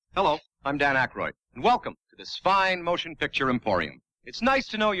Hello, I'm Dan Aykroyd, and welcome to this fine motion picture emporium. It's nice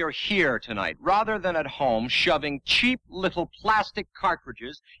to know you're here tonight, rather than at home shoving cheap little plastic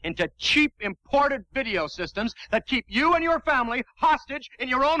cartridges into cheap imported video systems that keep you and your family hostage in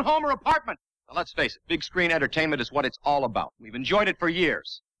your own home or apartment. Now, let's face it, big screen entertainment is what it's all about. We've enjoyed it for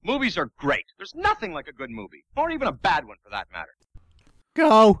years. Movies are great. There's nothing like a good movie, or even a bad one for that matter.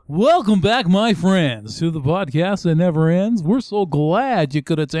 Go. Welcome back, my friends, to the podcast that never ends. We're so glad you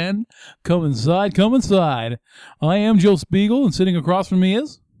could attend. Come inside, come inside. I am Joe Spiegel, and sitting across from me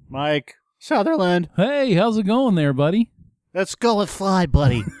is... Mike Sutherland. Hey, how's it going there, buddy? Let's go and fly,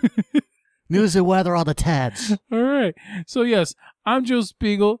 buddy. News and weather on the Tads. All right. So, yes, I'm Joe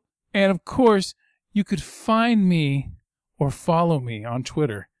Spiegel, and of course, you could find me or follow me on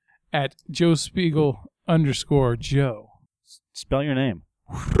Twitter at JoeSpiegel_Joe. Spell your name.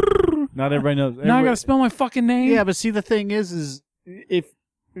 Not everybody knows. Now I gotta spell my fucking name? Yeah, but see, the thing is if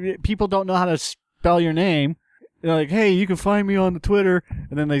people don't know how to spell your name, they're like, hey, you can find me on the Twitter,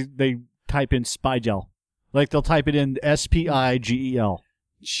 and then they type in Spigel. Like, they'll type it in S-P-I-G-E-L.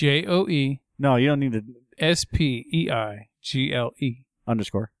 Joe. No, you don't need to. S-P-E-I-G-L-E.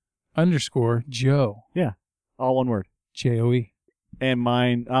 Underscore. Joe. Yeah, all one word. J-O-E. And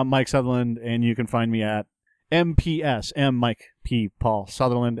mine, I'm Mike Sutherland, and you can find me at MPS, M Mike P Paul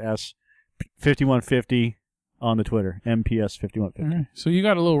Sutherland S 5150 on the Twitter. MPS 5150. Right. So you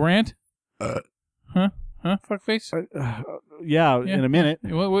got a little rant? Huh? Fuckface? Yeah, in a minute.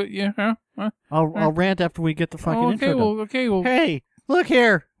 What? Yeah, huh? I'll rant after we get the fucking intro done. Okay, well. Hey, look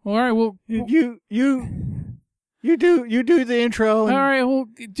here. All right, well. You do the intro. All right, well,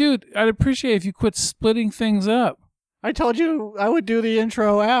 dude, I'd appreciate if you quit splitting things up. I told you I would do the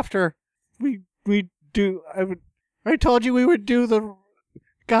intro after we do. I told you we would do the.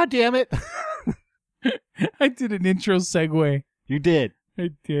 God damn it! I did an intro segue. You did. I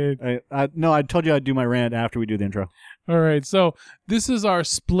did. No, I told you I'd do my rant after we do the intro. All right, so this is our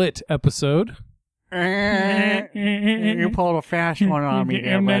split episode. You pulled a fast one on me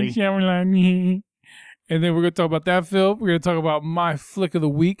there, buddy. And then we're going to talk about that film. We're going to talk about my flick of the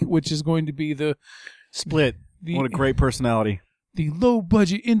week, which is going to be the Split. What a great personality. The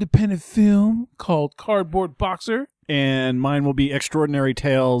low-budget independent film called Cardboard Boxer. And mine will be Extraordinary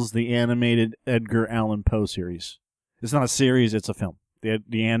Tales, the animated Edgar Allan Poe series. It's not a series, it's a film.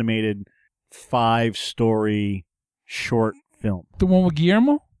 The animated 5-story short film. The one with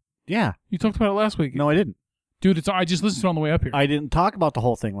Guillermo? Yeah. You talked about it last week. No, I didn't. Dude, I just listened to it on the way up here. I didn't talk about the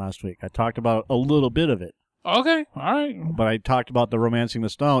whole thing last week. I talked about a little bit of it. Okay, all right. But I talked about the Romancing the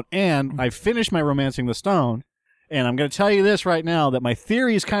Stone, and I finished my Romancing the Stone, and I'm going to tell you this right now, that my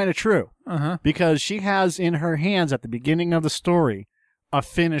theory is kind of true. Uh-huh. Because she has in her hands at the beginning of the story a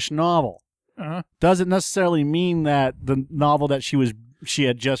finished novel. Uh-huh. Doesn't necessarily mean that the novel that she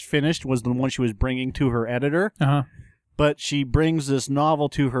had just finished was the one she was bringing to her editor. Uh-huh. But she brings this novel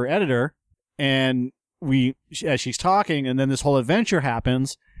to her editor, and as she's talking, and then this whole adventure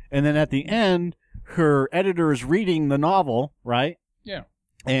happens, and then at the end, her editor is reading the novel, right? Yeah.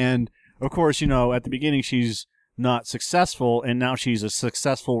 And, of course, at the beginning she's not successful, and now she's a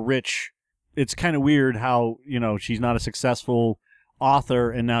successful, rich. It's kind of weird how, she's not a successful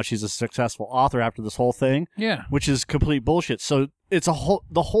author, and now she's a successful author after this whole thing. Yeah. Which is complete bullshit. So it's the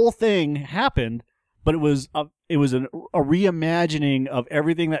whole thing happened, but it was a reimagining of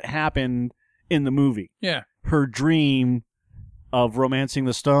everything that happened in the movie. Yeah. Her dream of Romancing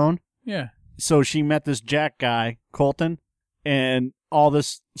the Stone. Yeah. So she met this Jack guy, Colton, and all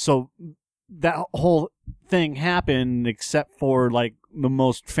this. So that whole thing happened except for like the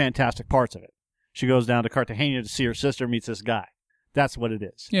most fantastic parts of it. She goes down to Cartagena to see her sister, meets this guy. That's what it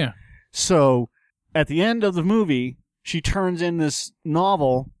is. Yeah. So at the end of the movie, she turns in this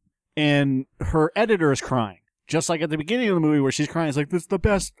novel, and her editor is crying. Just like at the beginning of the movie where she's crying. It's like, this is the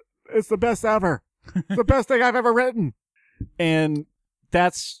best. It's the best ever. It's the best thing I've ever written. And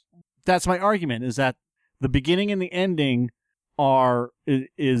that's my argument, is that the beginning and the ending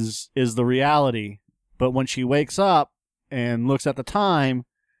is the reality. But when she wakes up and looks at the time,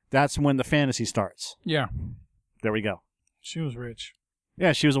 that's when the fantasy starts. Yeah. There we go. She was rich.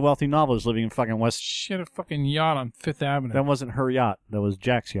 Yeah, she was a wealthy novelist living in fucking West. She had a fucking yacht on Fifth Avenue. That wasn't her yacht. That was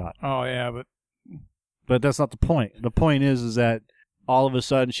Jack's yacht. Oh, yeah, But that's not the point. The point is that all of a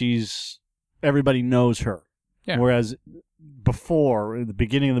sudden everybody knows her. Yeah. Whereas before, in the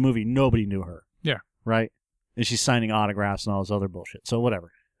beginning of the movie, nobody knew her. Yeah. Right? And she's signing autographs and all this other bullshit. So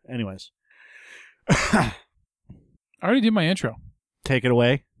whatever. Anyways. I already did my intro. Take it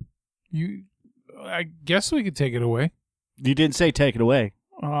away. I guess we could take it away. You didn't say take it away.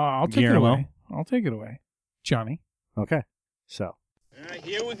 I'll take Guillermo. it away. I'll take it away. Johnny. Okay. So. All right,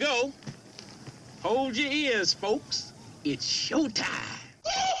 here we go. Hold your ears, folks. It's showtime.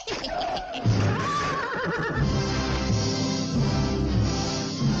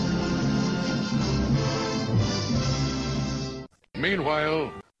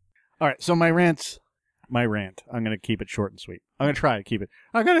 Meanwhile, All right, so my rant. I'm going to keep it short and sweet. I'm going to try to keep it.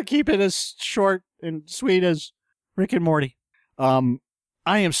 I'm going to keep it as short and sweet as Rick and Morty. I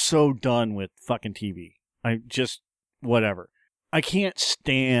am so done with fucking TV. I just, whatever. I can't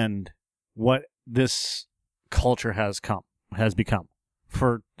stand what this culture has become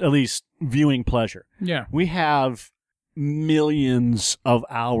for at least viewing pleasure. Yeah. We have millions of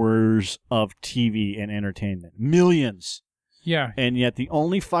hours of TV and entertainment. Millions. Yeah. And yet the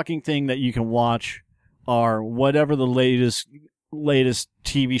only fucking thing that you can watch are whatever the latest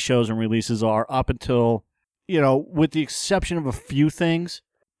TV shows and releases are up until, with the exception of a few things,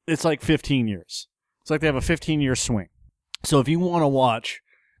 it's like 15 years. It's like they have a 15-year swing. So if you want to watch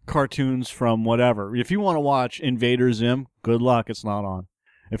cartoons from whatever, if you want to watch Invader Zim, good luck, it's not on.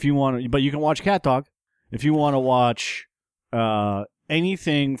 If you want to, but you can watch Cat Dog. If you want to watch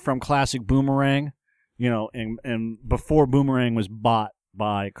anything from classic Boomerang, and before Boomerang was bought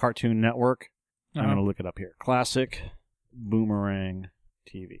by Cartoon Network, I'm going to look it up here. Classic Boomerang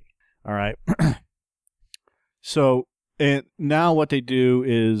TV. All right. So, and now what they do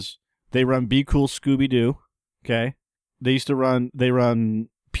is they run Be Cool Scooby-Doo, okay? They run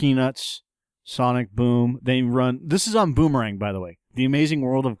Peanuts, Sonic Boom. This is on Boomerang, by the way. The Amazing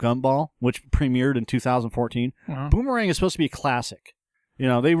World of Gumball, which premiered in 2014. Uh-huh. Boomerang is supposed to be a classic.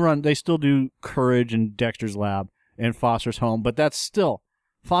 They still do Courage and Dexter's Lab and Foster's Home, but that's still,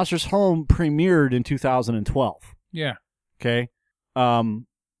 Foster's Home premiered in 2012. Yeah. Okay?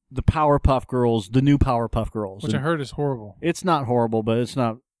 The Powerpuff Girls, the new Powerpuff Girls. Which I heard is horrible. It's not horrible, but it's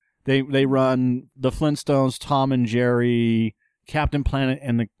not. They run the Flintstones, Tom and Jerry, Captain Planet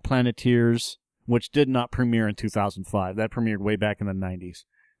and the Planeteers, which did not premiere in 2005. That premiered way back in the 90s.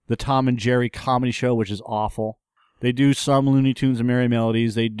 The Tom and Jerry comedy show, which is awful. They do some Looney Tunes and Merry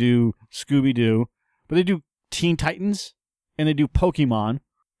Melodies. They do Scooby-Doo. But they do Teen Titans, and they do Pokemon,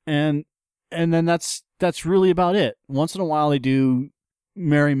 and then that's really about it. Once in a while they do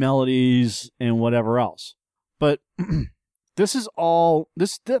Merry Melodies and whatever else. But this is all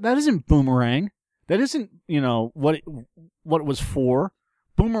that isn't Boomerang. That isn't, what it was for.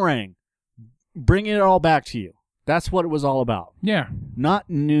 Boomerang, bringing it all back to you. That's what it was all about. Yeah. Not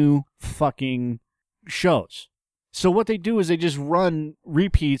new fucking shows. So what they do is they just run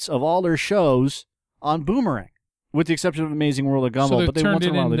repeats of all their shows on Boomerang, with the exception of Amazing World of Gumball. So but they turned once it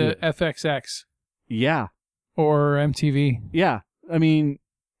in a while they do into it. FXX Yeah, or MTV. yeah. I mean,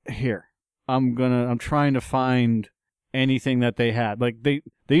 here I'm trying to find anything that they had. Like they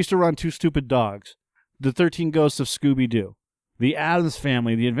used to run Two Stupid Dogs, The 13 Ghosts of Scooby-Doo, The Addams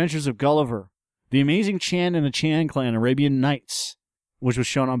Family, The Adventures of Gulliver, The Amazing Chan and the Chan Clan, Arabian Nights, which was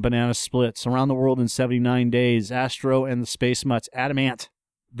shown on Banana Splits, Around the World in 79 Days, Astro and the Space Mutts, Adamant,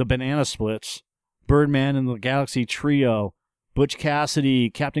 The Banana Splits, Birdman and the Galaxy Trio, Butch Cassidy,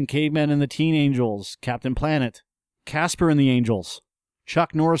 Captain Caveman and the Teen Angels, Captain Planet, Casper and the Angels,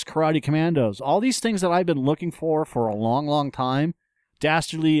 Chuck Norris Karate Commandos, all these things that I've been looking for a long, long time,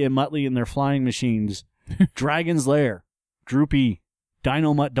 Dastardly and Muttley and their flying machines, Dragon's Lair, Droopy,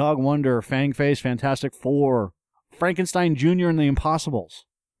 Dino Mutt Dog Wonder, Fang Face, Fantastic Four, Frankenstein Jr. and the Impossibles,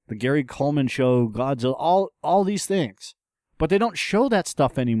 The Gary Coleman Show, Godzilla, all these things. But they don't show that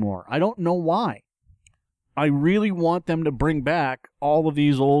stuff anymore. I don't know why. I really want them to bring back all of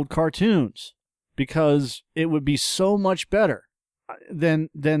these old cartoons because it would be so much better than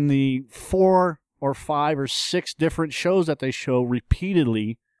the 4 or 5 or 6 different shows that they show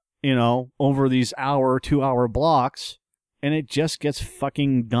repeatedly, over these hour or 2 hour blocks, and it just gets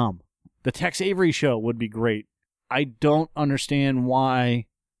fucking dumb. The Tex Avery Show would be great. I don't understand why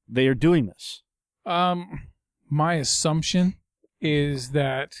they are doing this. My assumption is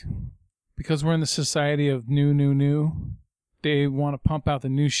that because we're in the society of new, they want to pump out the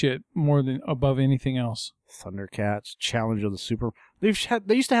new shit more than above anything else. Thundercats, Challenge of the Super. They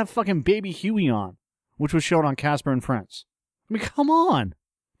used to have fucking Baby Huey on, which was shown on Casper and Friends. I mean, come on.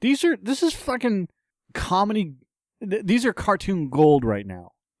 This is fucking comedy. These are cartoon gold right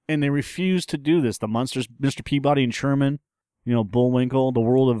now. And they refuse to do this. The Munsters, Mr. Peabody and Sherman, Bullwinkle, The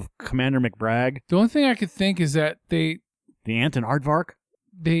World of Commander McBragg. The only thing I could think is that the Ant and Aardvark.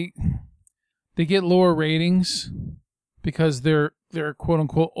 They get lower ratings because they're quote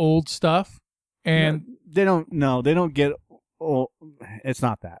unquote old stuff, and they don't get. Oh, it's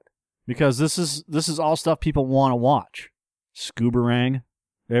not that, because this is all stuff people want to watch. Scooberang,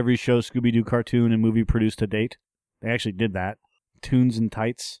 every show Scooby-Doo cartoon and movie produced to date. They actually did that. Tunes and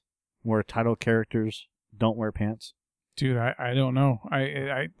Tights, where title characters don't wear pants? Dude, I don't know.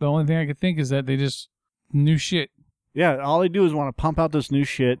 I the only thing I could think is that they just new shit. Yeah, all they do is want to pump out this new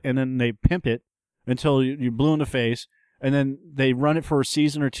shit, and then they pimp it until you're blue in the face, and then they run it for a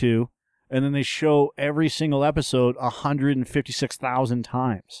season or two, and then they show every single episode 156,000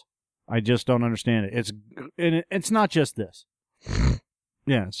 times. I just don't understand it. It's not just this.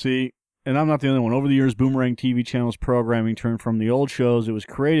 Yeah, see, and I'm not the only one. Over the years, Boomerang TV channel's programming turned from the old shows it was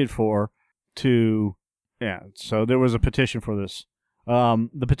created for to, so there was a petition for this.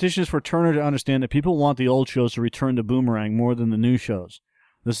 The petition is for Turner to understand that people want the old shows to return to Boomerang more than the new shows.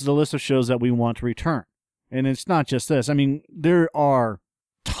 This is a list of shows that we want to return. And it's not just this. I mean, there are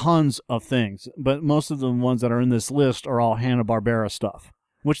tons of things, but most of the ones that are in this list are all Hanna-Barbera stuff,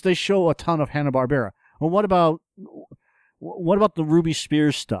 which they show a ton of Hanna-Barbera. Well, what about the Ruby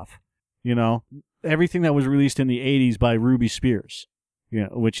Spears stuff? You know, everything that was released in the 80s by Ruby Spears,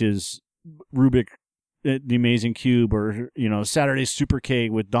 which is Rubik, The Amazing Cube, or, Saturday Super K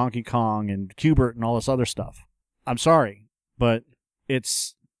with Donkey Kong and Q*bert and all this other stuff. I'm sorry, but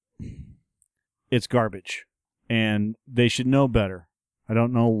it's garbage, and they should know better. I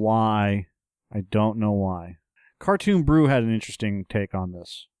don't know why. Cartoon Brew had an interesting take on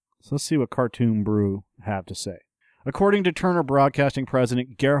this. So let's see what Cartoon Brew have to say. According to Turner Broadcasting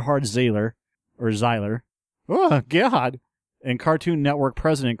President Gerhard Zeiler, Gerhard, and Cartoon Network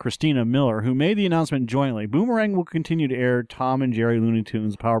President Christina Miller, who made the announcement jointly, Boomerang will continue to air Tom and Jerry Looney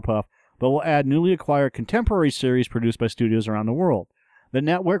Tunes, Powerpuff, but will add newly acquired contemporary series produced by studios around the world. The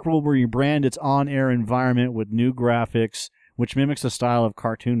network will rebrand its on-air environment with new graphics, which mimics the style of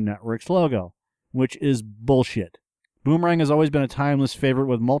Cartoon Network's logo, which is bullshit. Boomerang has always been a timeless favorite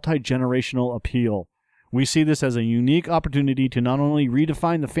with multi-generational appeal. We see this as a unique opportunity to not only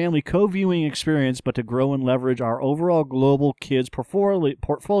redefine the family co-viewing experience, but to grow and leverage our overall global kids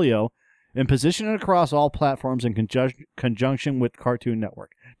portfolio and position it across all platforms in conjunction with Cartoon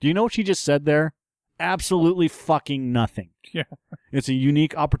Network. Do you know what she just said there? Absolutely fucking nothing. Yeah. It's a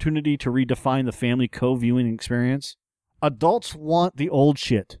unique opportunity to redefine the family co-viewing experience. Adults want the old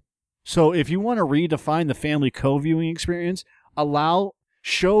shit. So if you want to redefine the family co-viewing experience,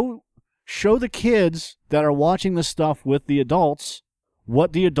 show the kids that are watching this stuff with the adults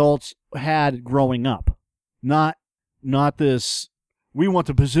what the adults had growing up. Not this, we want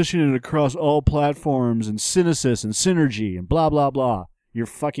to position it across all platforms and Cinesis and Synergy and blah, blah, blah. You're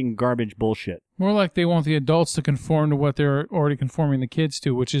fucking garbage bullshit. More like they want the adults to conform to what they're already conforming the kids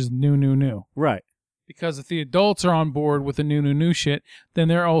to, which is new. Right. Because if the adults are on board with the new shit, then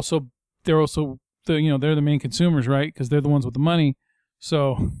they're also they're the main consumers, right? Because they're the ones with the money.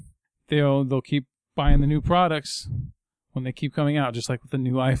 So they'll keep buying the new products when they keep coming out, just like with the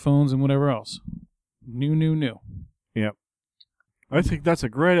new iPhones and whatever else. New. Yep. I think that's a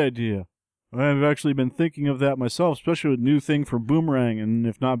great idea. I've actually been thinking of that myself, especially with new thing for Boomerang, and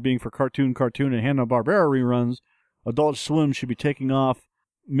if not being for Cartoon and Hanna-Barbera reruns, Adult Swim should be taking off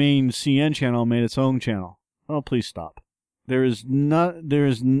main CN channel and made its own channel. Oh, please stop. I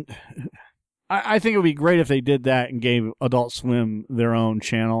think it would be great if they did that and gave Adult Swim their own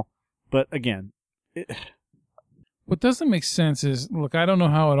channel. But again, what doesn't make sense is, look, I don't know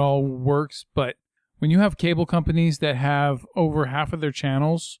how it all works, but when you have cable companies that have over half of their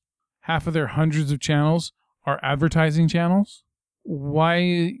channels, half of their hundreds of channels are advertising channels,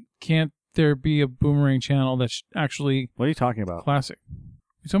 why can't there be a Boomerang channel that's actually what are you talking about? Classic.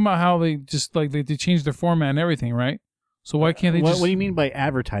 You're talking about how they just they changed their format and everything, right? So why can't they What do you mean by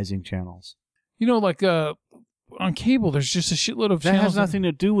advertising channels? On cable, there's just a shitload of that channels. Has nothing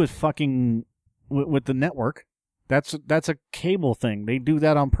to do with fucking with the network. That's a cable thing. They do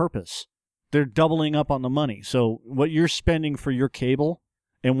that on purpose. They're doubling up on the money. So what you're spending for your cable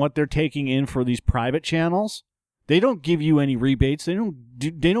and what they're taking in for these private channels, they don't give you any rebates. They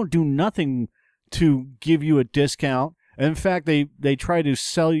don't do nothing to give you a discount. And in fact, they try to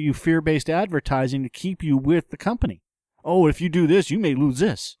sell you fear-based advertising to keep you with the company. Oh, if you do this, you may lose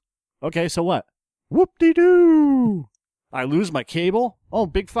this. Okay, so what? Whoop-de-doo! I lose my cable? Oh,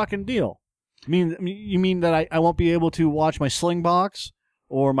 big fucking deal. You mean that I won't be able to watch my Slingbox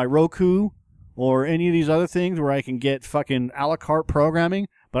or my Roku or any of these other things where I can get fucking a la carte programming,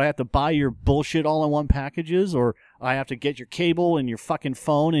 but I have to buy your bullshit all-in-one packages, or I have to get your cable and your fucking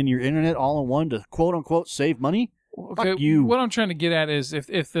phone and your internet all in one to quote-unquote save money? Okay, fuck you. What I'm trying to get at is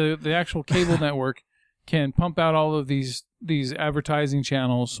if the actual cable network can pump out all of these advertising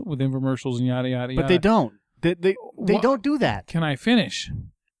channels with infomercials and yada yada yada. But they don't. They don't do that. Can I finish?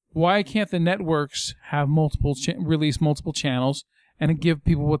 Why can't the networks have release multiple channels and give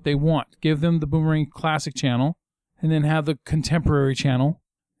people what they want? Give them the Boomerang Classic channel and then have the contemporary channel,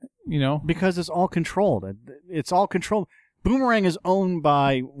 you know. Because it's all controlled. It's all controlled. Boomerang is owned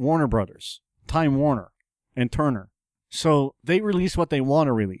by Warner Brothers, Time Warner, and Turner. So they release what they want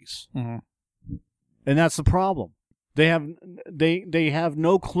to release. Mm-hmm. And that's the problem. They have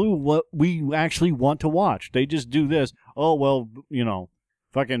no clue what we actually want to watch. They just do this. Oh, well, you know,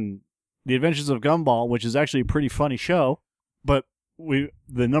 fucking The Adventures of Gumball, which is actually a pretty funny show, but the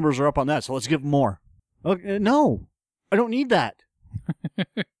numbers are up on that, so let's give them more. Okay, no, I don't need that.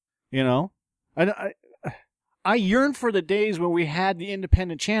 You know? I yearn for the days when we had the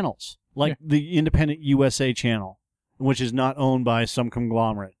independent channels, like the Independent USA channel, which is not owned by some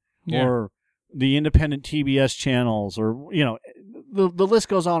conglomerate, or the independent TBS channels, or, you know, the list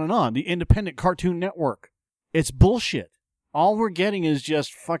goes on and on. The independent Cartoon Network. It's bullshit. All we're getting is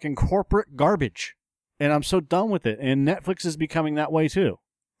just fucking corporate garbage. And I'm so done with it. And Netflix is becoming that way too.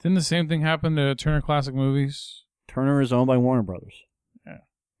 Didn't the same thing happen to Turner Classic Movies? Turner is owned by Warner Brothers. Yeah.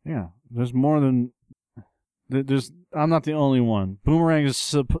 Yeah. There's more than... I'm not the only one. Boomerang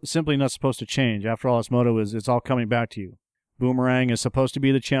is simply not supposed to change. After all, its motto is, it's all coming back to you. Boomerang is supposed to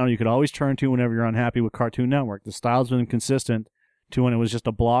be the channel you could always turn to whenever you're unhappy with Cartoon Network. The style's been consistent to when it was just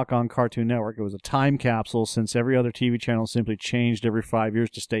a block on Cartoon Network. It was a time capsule since every other TV channel simply changed every 5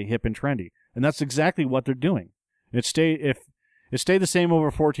 years to stay hip and trendy. And that's exactly what they're doing. If it stayed the same over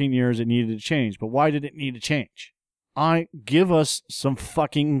 14 years, it needed to change. But why did it need to change? Give us some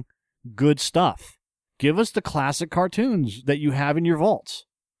fucking good stuff. Give us the classic cartoons that you have in your vaults,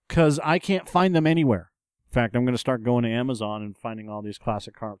 because I can't find them anywhere. In fact, I'm going to start going to Amazon and finding all these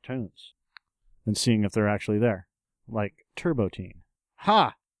classic cartoons and seeing if they're actually there. Like Turbo Teen.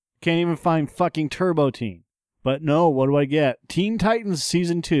 Ha! Can't even find fucking Turbo Teen. But no, what do I get? Teen Titans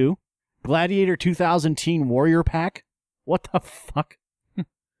Season 2. Gladiator 2000 Teen Warrior Pack. What the fuck?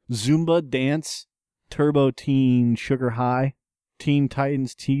 Zumba Dance. Turbo Teen Sugar High. Teen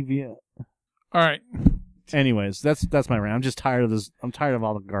Titans TV. All right. Anyways, that's my rant. I'm just tired of this. I'm tired of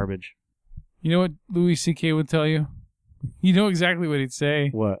all the garbage. You know what Louis C.K. would tell you? You know exactly what he'd say.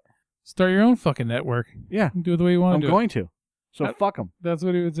 What? Start your own fucking network. Yeah. Do it the way you want to do it. I'm going to. So fuck them. That's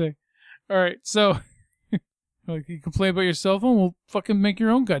what he would say. All right. So, like, you complain about your cell phone? Well, fucking make your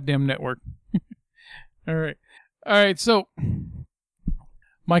own goddamn network. All right. All right. So,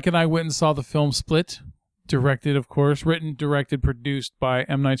 Mike and I went and saw the film Split. Directed, of course. Written, directed, produced by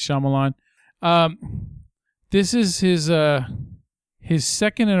M. Night Shyamalan. This is his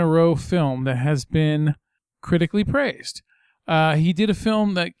second in a row film that has been critically praised. He did a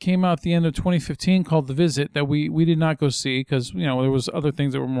film that came out at the end of 2015 called The Visit that we did not go see because, you know, there was other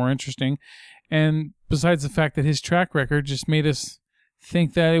things that were more interesting. And besides the fact that his track record just made us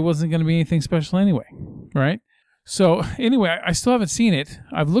think that it wasn't going to be anything special anyway, right? So anyway, I still haven't seen it.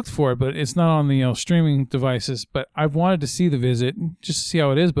 I've looked for it, but it's not on the streaming devices. But I've wanted to see The Visit just to see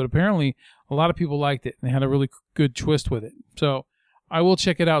how it is. But apparently a lot of people liked it and they had a really good twist with it. So I will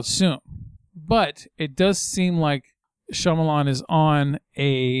check it out soon. But it does seem like Shyamalan is on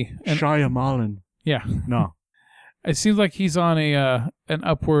Shyamalan. Yeah. No. It seems like he's on an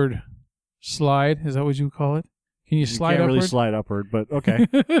upward slide. Is that what you would call it? Can you slide can't upward? really slide upward, but okay.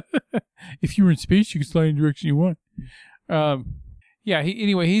 If you were in space, you could slide in the direction you want. Yeah,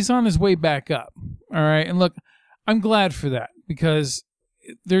 he's on his way back up. All right. And look, I'm glad for that because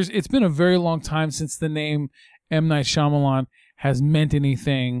it's been a very long time since the name M. Night Shyamalan has meant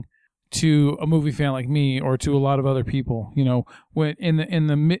anything to a movie fan like me or to a lot of other people. You know, when in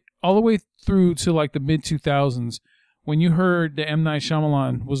the mid, all the way through to like the mid 2000s, when you heard that M. Night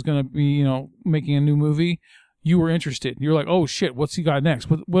Shyamalan was going to be, you know, making a new movie, you were interested. You're like, oh shit, what's he got next?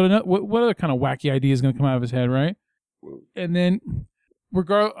 What other kind of wacky idea is going to come out of his head, right? And then,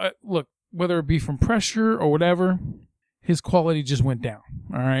 look, whether it be from pressure or whatever, his quality just went down.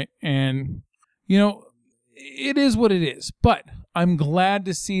 All right, and you know, it is what it is. But I'm glad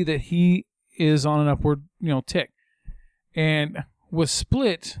to see that he is on an upward, you know, tick. And with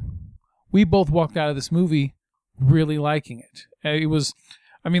Split, we both walked out of this movie really liking it. It was.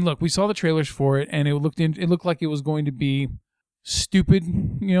 I mean, look, we saw the trailers for it, and it looked like it was going to be stupid,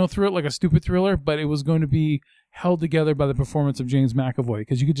 you know, like a stupid thriller, but it was going to be held together by the performance of James McAvoy,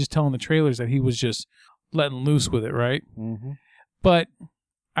 because you could just tell in the trailers that he was just letting loose with it, right? Mm-hmm. But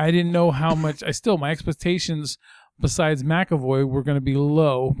I didn't know how much. my expectations besides McAvoy were going to be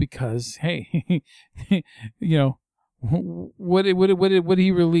low because, hey, you know, what did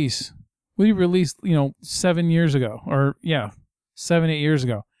he release? What did he release? You know, 7 years ago, or 7-8 years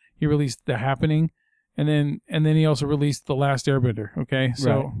ago, he released The Happening, and then he also released The Last Airbender. Okay,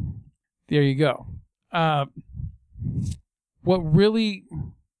 so right. There you go. What really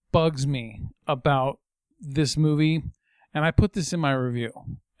bugs me about this movie, and I put this in my review,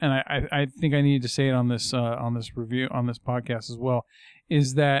 and I think I needed to say it on this review on this podcast as well,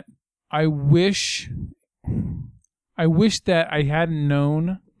 is that I wish that I hadn't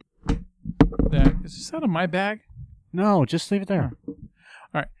known that. Is this out of my bag? No, just leave it there. All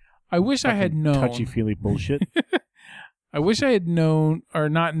right. I wish I had known. Touchy-feely bullshit. I wish I had known or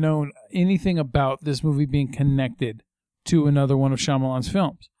not known anything about this movie being connected to another one of Shyamalan's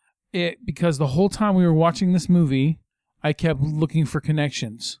films. Because the whole time we were watching this movie, I kept looking for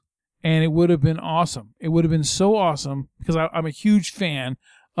connections. And it would have been awesome. It would have been so awesome because I'm a huge fan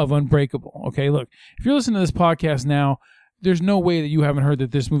of Unbreakable. Okay, look, if you're listening to this podcast now, there's no way that you haven't heard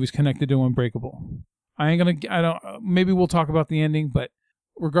that this movie's connected to Unbreakable. Maybe we'll talk about the ending, but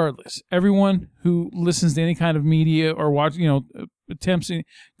regardless, everyone who listens to any kind of media or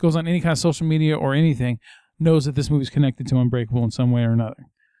goes on any kind of social media or anything knows that this movie's connected to Unbreakable in some way or another.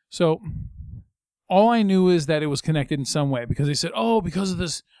 So all I knew is that it was connected in some way because they said, oh, because of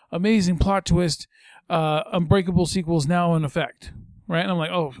this amazing plot twist, Unbreakable sequel is now in effect. Right? And I'm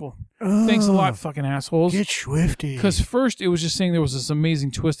like, oh, well, thanks a lot, fucking assholes. Get swifty. Because first it was just saying there was this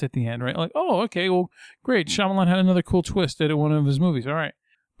amazing twist at the end, right? Like, oh, okay, well, great. Shyamalan had another cool twist at one of his movies. All right.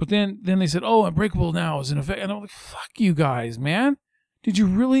 But then they said, oh, Unbreakable now is in effect. And I'm like, fuck you guys, man. Did you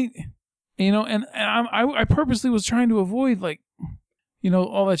really, and I purposely was trying to avoid, like,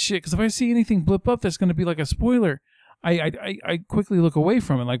 all that shit. Because if I see anything blip up that's going to be like a spoiler, I quickly look away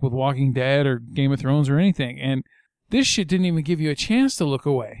from it, like with Walking Dead or Game of Thrones or anything. And this shit didn't even give you a chance to look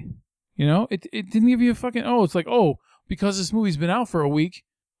away. It didn't give you a fucking, it's like, because this movie's been out for a week,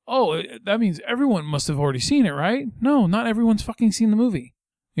 that means everyone must have already seen it, right? No, not everyone's fucking seen the movie,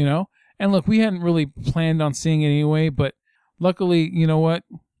 And look, we hadn't really planned on seeing it anyway, but luckily, you know what?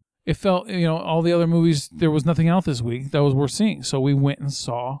 It felt, all the other movies, there was nothing out this week that was worth seeing. So we went and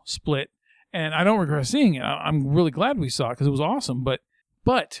saw Split, and I don't regret seeing it. I'm really glad we saw it because it was awesome, but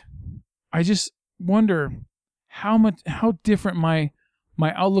I just wonder how different my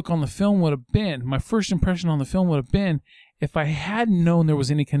outlook on the film would have been. My first impression on the film would have been if I hadn't known there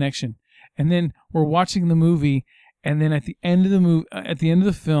was any connection. And then we're watching the movie, and then at the end of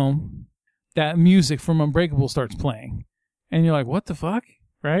the film, that music from Unbreakable starts playing, and you're like, "What the fuck?"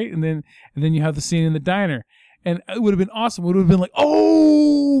 Right? And then you have the scene in the diner, and it would have been awesome. It would have been like,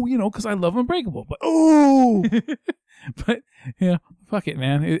 "Oh," because I love Unbreakable, but but yeah, fuck it,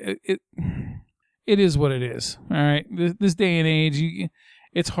 man. It is what it is. All right. This day and age,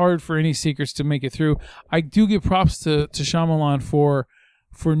 it's hard for any secrets to make it through. I do give props to Shyamalan for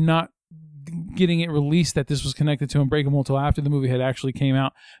not getting it released that this was connected to Unbreakable until after the movie had actually came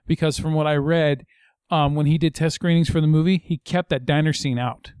out. Because from what I read, when he did test screenings for the movie, he kept that diner scene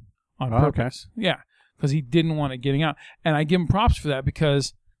out on purpose. Okay. Yeah, because he didn't want it getting out. And I give him props for that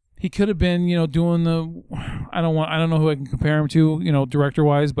because he could have been, doing the. I don't know who I can compare him to, director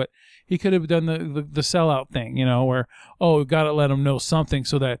wise, but he could have done the sellout thing, where, we got to let him know something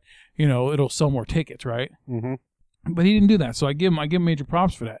so that, it'll sell more tickets, right? Mm-hmm. But he didn't do that, so I give him major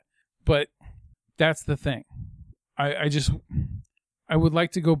props for that. But that's the thing. I would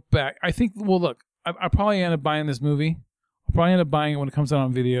like to go back. I think, well, look, I probably end up buying this movie. I'll probably end up buying it when it comes out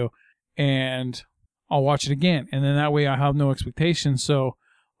on video, and I'll watch it again. And then that way I have no expectations, so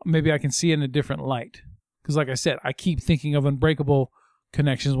maybe I can see it in a different light. Because like I said, I keep thinking of Unbreakable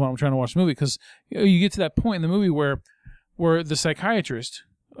connections when I'm trying to watch the movie, because you get to that point in the movie where the psychiatrist,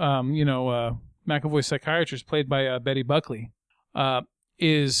 McAvoy's psychiatrist, played by Betty Buckley,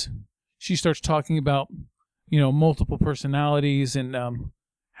 she starts talking about multiple personalities and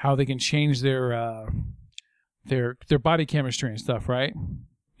how they can change their body chemistry and stuff, right?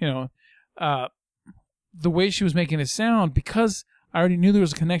 The way she was making it sound, because I already knew there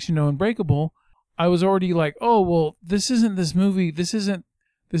was a connection to Unbreakable, I was already like, oh, well, this isn't this movie. This isn't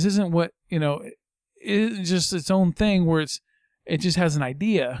what, it's just its own thing where it just has an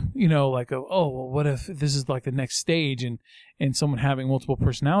idea, like, well, what if this is like the next stage and someone having multiple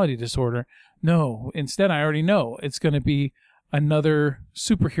personality disorder? No, instead, I already know it's going to be another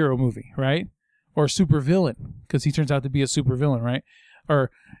superhero movie, right? Or supervillain, because he turns out to be a supervillain, right?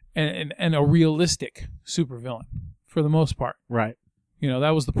 And a realistic supervillain for the most part. Right.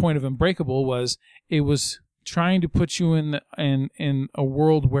 That was the point of Unbreakable, was it was trying to put you in a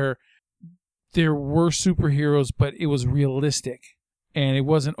world where there were superheroes, but it was realistic and it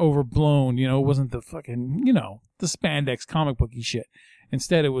wasn't overblown. It wasn't the fucking, the spandex comic booky shit.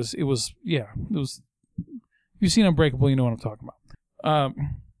 Instead, it was. If you've seen Unbreakable, you know what I'm talking about.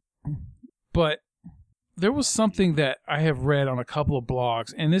 But there was something that I have read on a couple of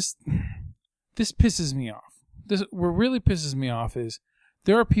blogs, and this pisses me off. What really pisses me off is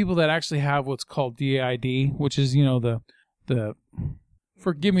there are people that actually have what's called DAID, which is, you know, the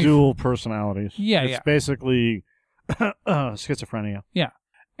forgive me. Dual personalities. Yeah, it's yeah. basically schizophrenia. Yeah.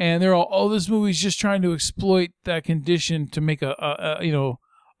 And they're all, oh, this movie's just trying to exploit that condition to make a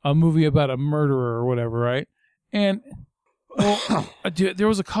movie about a murderer or whatever, right? And well, there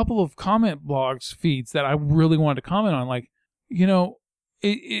was a couple of comment blogs feeds that I really wanted to comment on. Like, you know,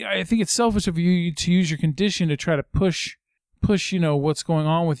 I think it's selfish of you to use your condition to try to push, you know, what's going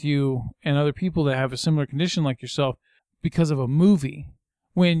on with you and other people that have a similar condition like yourself because of a movie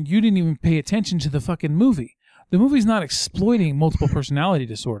when you didn't even pay attention to the fucking movie. The movie's not exploiting multiple personality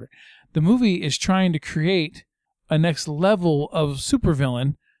disorder. The movie is trying to create a next level of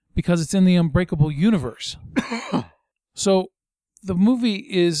supervillain because it's in the Unbreakable universe. So the movie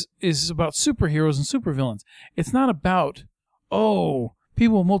is about superheroes and supervillains. It's not about, oh,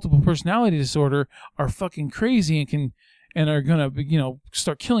 people with multiple personality disorder are fucking crazy and are gonna, you know,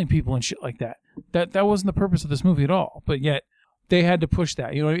 start killing people and shit like that. That wasn't the purpose of this movie at all. But yet they had to push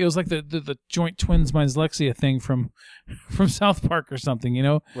that. You know, it was like the joint twins dyslexia thing from South Park or something, you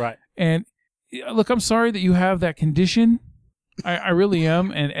know? Right. And look, I'm sorry that you have that condition. I really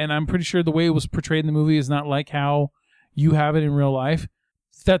am. And I'm pretty sure the way it was portrayed in the movie is not like how you have it in real life.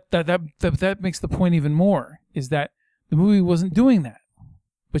 That makes the point even more, is that the movie wasn't doing that.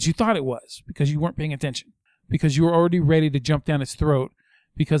 But you thought it was because you weren't paying attention. Because you were already ready to jump down its throat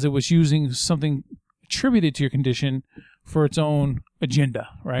because it was using something attributed to your condition for its own agenda,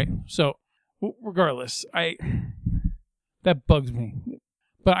 right? So, regardless, that bugs me.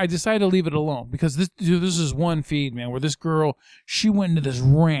 But I decided to leave it alone because this is one feed, man, where this girl, she went into this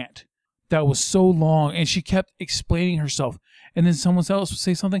rant that was so long, and she kept explaining herself. And then someone else would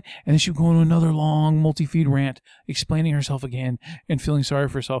say something, and then she would go into another long multi-feed rant, explaining herself again and feeling sorry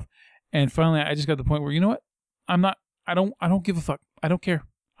for herself. And finally, I just got to the point where, you know what? I don't give a fuck. I don't care.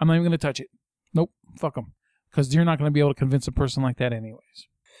 I'm not even going to touch it. Nope. Fuck them. Because you're not going to be able to convince a person like that anyways.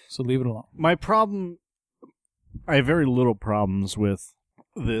 So leave it alone. My problem, I have very little problems with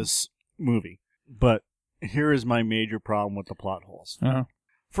this movie, but here is my major problem with the plot holes. Uh-huh.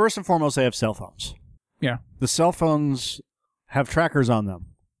 First and foremost, they have cell phones. Yeah. The cell phones have trackers on them.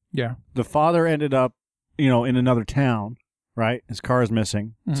 Yeah. The father ended up, you know, in another town, right? His car is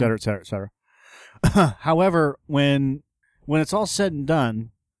missing, et cetera, et cetera, et cetera. However, when it's all said and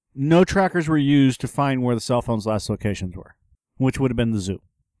done, no trackers were used to find where the cell phone's last locations were, which would have been the zoo.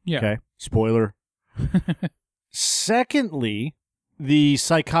 Yeah. Okay? Spoiler. Secondly, the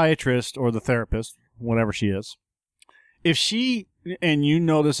psychiatrist or the therapist, whatever she is, if she, and you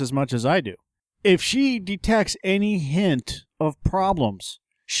know this as much as I do, if she detects any hint of problems,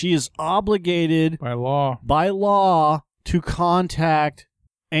 she is obligated By law to contact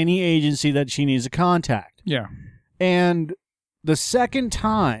any agency that she needs to contact. Yeah. And the second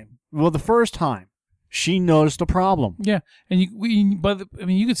time, well, the first time, she noticed a problem. Yeah. And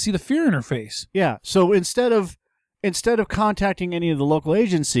you could see the fear in her face. Yeah. So instead of contacting any of the local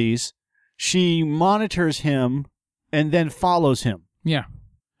agencies, she monitors him and then follows him. Yeah.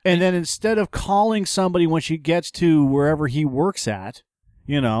 And then instead of calling somebody when she gets to wherever he works at,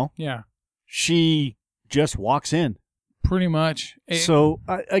 you know, Yeah. she just walks in. Pretty much. So,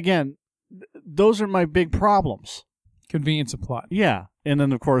 again, those are my big problems. Convenience of plot. Yeah. And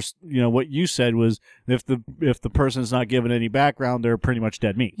then, of course, you know, what you said was if the person's not given any background, they're pretty much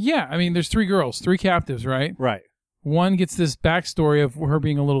dead meat. Yeah. I mean, there's 3 girls, 3 captives, right? Right. One gets this backstory of her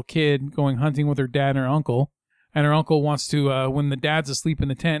being a little kid going hunting with her dad and her uncle. And her uncle wants to, when the dad's asleep in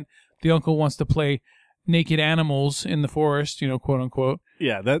the tent, the uncle wants to play naked animals in the forest, you know, quote unquote.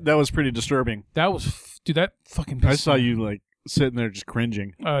 Yeah, that was pretty disturbing. That was, dude, that fucking I saw you, like, sitting there just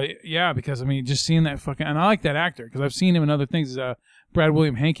cringing. Yeah, because, I mean, just seeing that fucking, and I like that actor because I've seen him in other things. Brad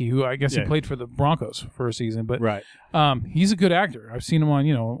William Hankey, who I guess he played for the Broncos for a season, but right. He's a good actor. I've seen him on,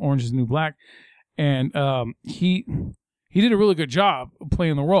 you know, Orange is the New Black, and he did a really good job of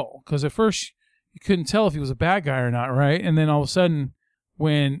playing the role because at first you couldn't tell if he was a bad guy or not, right? And then all of a sudden,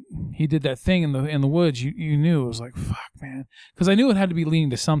 when he did that thing in the woods, you knew it was like, fuck, man, because I knew it had to be leading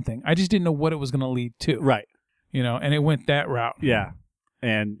to something. I just didn't know what it was going to lead to, right? You know, and it went that route. Yeah,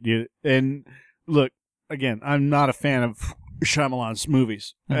 and look, again, I'm not a fan of Shyamalan's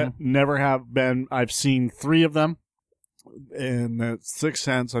movies. Never have been. I've seen 3 of them. In Sixth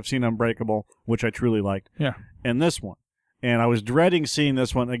Sense, I've seen Unbreakable, which I truly liked. Yeah, and this one, and I was dreading seeing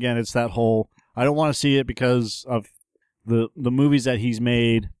this one again. It's that whole I don't want to see it because of the movies that he's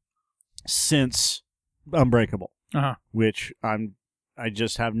made since Unbreakable, which I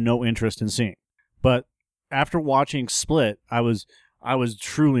just have no interest in seeing. But after watching Split, I was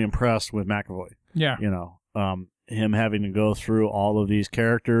truly impressed with McAvoy. Yeah, you know, him having to go through all of these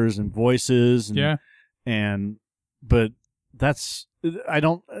characters and voices. And, but that's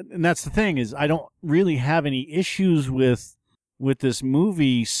the thing is, I don't really have any issues with this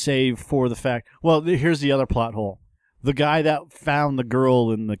movie, save for the fact, well, here's the other plot hole. The guy that found the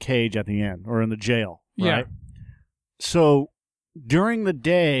girl in the cage at the end, or in the jail, right? Yeah. So during the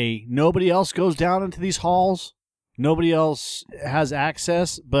day, nobody else goes down into these halls. Nobody else has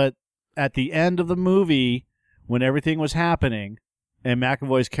access, but at the end of the movie, when everything was happening and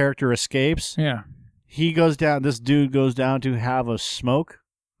McAvoy's character escapes, he goes down, this dude goes down to have a smoke.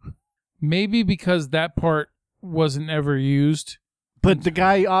 Maybe because that part wasn't ever used. But the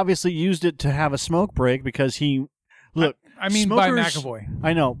guy obviously used it to have a smoke break because he... Look, I mean, by McAvoy.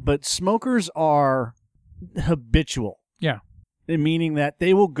 I know, but smokers are habitual. Yeah. Meaning that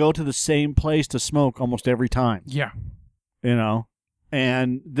they will go to the same place to smoke almost every time. Yeah. You know?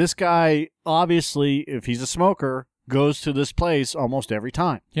 And this guy, obviously, if he's a smoker, goes to this place almost every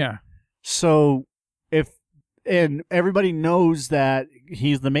time. Yeah. So, and everybody knows that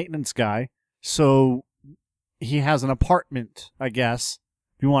he's the maintenance guy, so he has an apartment, I guess,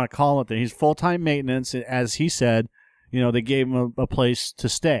 if you want to call it that. He's full-time maintenance, as he said. You know, they gave him a place to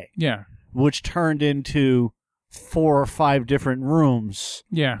stay. Yeah. Which turned into 4 or 5 different rooms.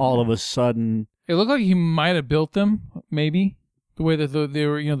 Yeah. All of a sudden. It looked like he might have built them, maybe, the way that they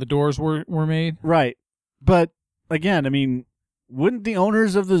were, the doors were made. Right. But again, I mean, wouldn't the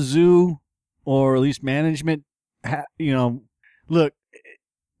owners of the zoo, or at least management, look,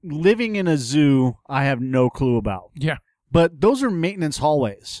 living in a zoo, I have no clue about. Yeah. But those are maintenance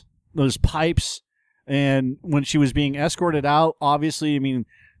hallways. Those pipes. And when she was being escorted out, obviously, I mean,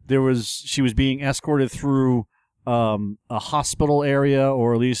 she was being escorted through a hospital area,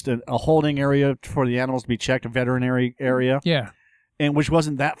 or at least a holding area for the animals to be checked, a veterinary area. Yeah. And which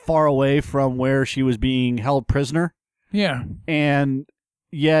wasn't that far away from where she was being held prisoner. Yeah. And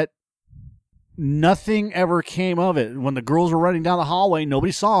yet nothing ever came of it. When the girls were running down the hallway,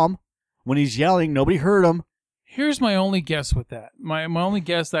 nobody saw him. When he's yelling, nobody heard him. Here's my only guess with that. My only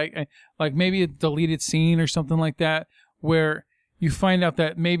guess, like maybe a deleted scene or something like that, where you find out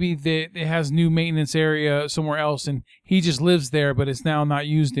that maybe it has new maintenance area somewhere else, and he just lives there, but it's now not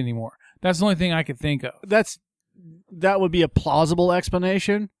used anymore. That's the only thing I could think of. That would be a plausible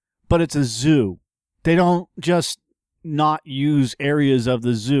explanation, but it's a zoo. They don't just not use areas of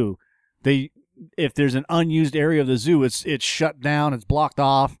the zoo. If there's an unused area of the zoo, it's shut down, it's blocked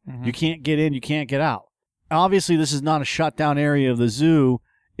off. Mm-hmm. You can't get in, you can't get out. Obviously, this is not a shut down area of the zoo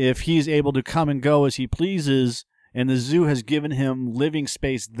if he's able to come and go as he pleases, and the zoo has given him living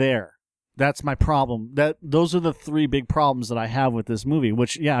space there. That's my problem. Those are the 3 big problems that I have with this movie,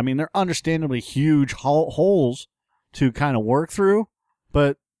 which, yeah, I mean, they're understandably huge holes to kind of work through,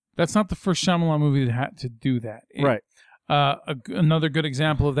 but... That's not the first Shyamalan movie to do that. Right. Another good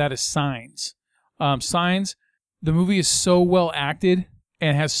example of that is Signs. Signs, the movie is so well acted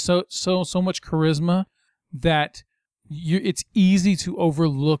and has so much charisma that it's easy to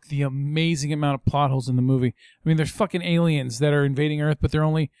overlook the amazing amount of plot holes in the movie. I mean, there's fucking aliens that are invading Earth, but they're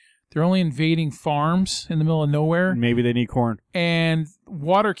only invading farms in the middle of nowhere. Maybe they need corn. And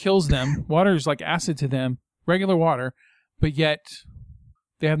water kills them. Water is like acid to them, regular water, but yet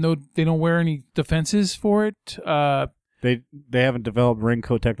they don't wear any defenses for it. They haven't developed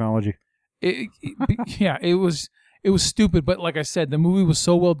raincoat technology. It was stupid, but like I said, the movie was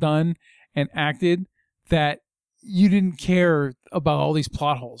so well done and acted that you didn't care about all these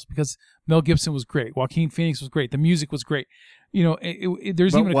plot holes because Mel Gibson was great, Joaquin Phoenix was great, the music was great. There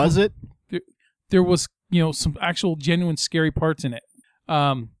was some actual genuine scary parts in it.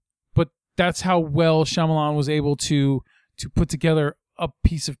 But that's how well Shyamalan was able to put together a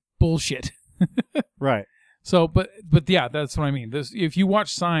piece of bullshit. Right. So, but yeah, that's what I mean. If you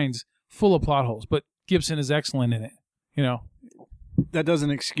watch Signs, full of plot holes, but Gibson is excellent in it. That doesn't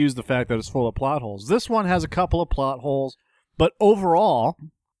excuse the fact that it's full of plot holes. This one has a couple of plot holes, but overall,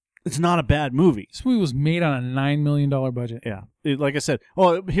 it's not a bad movie. This movie was made on a $9 million budget. Yeah. Like I said,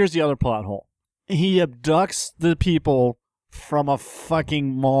 here's the other plot hole. He abducts the people from a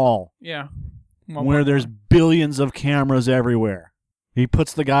fucking mall. Yeah. Where there's billions of cameras everywhere. He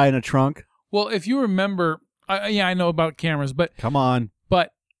puts the guy in a trunk. Well, if you remember, I know about cameras, but... Come on.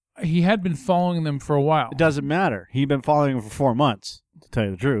 But he had been following them for a while. It doesn't matter. He'd been following them for 4 months, to tell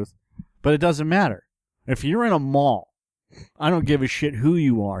you the truth. But it doesn't matter. If you're in a mall, I don't give a shit who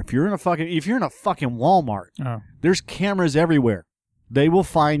you are. If you're in a fucking Walmart, there's cameras everywhere. They will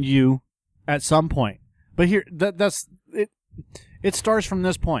find you at some point. But here, that's it. It starts from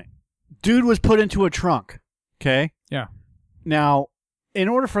this point. Dude was put into a trunk. Okay? Yeah. Now, in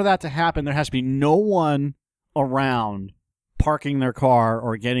order for that to happen, there has to be no one around parking their car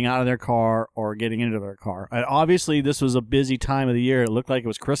or getting out of their car or getting into their car. And obviously, this was a busy time of the year. It looked like it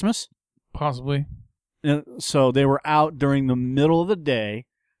was Christmas. Possibly. And so they were out during the middle of the day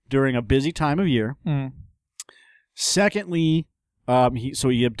during a busy time of year. Mm. Secondly, he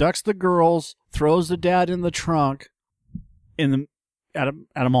abducts the girls, throws the dad in the trunk at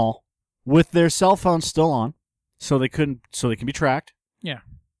a mall with their cell phones still on, so they can be tracked. Yeah.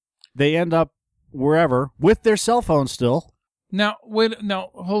 They end up wherever with their cell phones still. Now,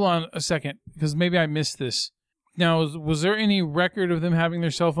 hold on a second, because maybe I missed this. Now, was there any record of them having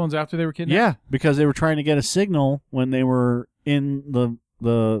their cell phones after they were kidnapped? Yeah, because they were trying to get a signal when they were in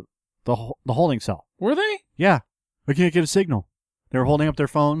the holding cell. Were they? Yeah, they can't get a signal. They were holding up their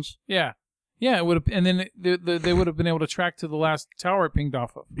phones. Yeah. Yeah, it would have, and then they would have been able to track to the last tower it pinged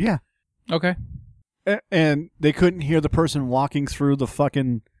off of. Yeah. Okay. And they couldn't hear the person walking through the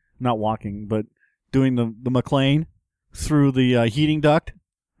fucking, not walking, but doing the McLean through the heating duct,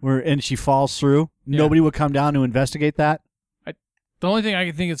 and she falls through. Yeah. Nobody would come down to investigate that. The only thing I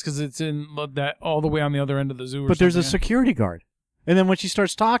can think is because it's in that all the way on the other end of the zoo. But there's a security guard, and then when she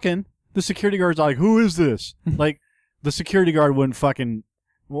starts talking, the security guard's like, "Who is this?" Like, the security guard wouldn't fucking.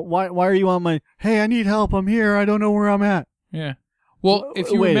 Why are you on my? Hey, I need help. I'm here. I don't know where I'm at. Yeah. Well,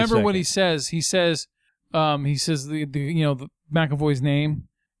 if you Wait a remember second. what he says the the McAvoy's name,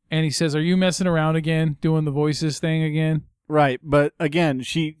 and he says, "Are you messing around again, doing the voices thing again?" Right, but again,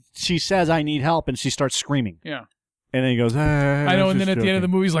 she says, "I need help," and she starts screaming. Yeah. And then he goes, I know, and then at the end of the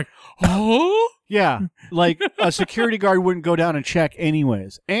movie, he's like, "Oh." Yeah, like a security guard wouldn't go down and check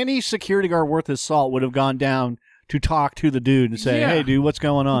anyways. Any security guard worth his salt would have gone down to talk to the dude and say, Yeah. "Hey, dude, what's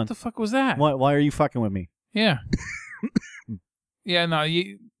going on? What the fuck was that? Why are you fucking with me?" Yeah. Yeah, no,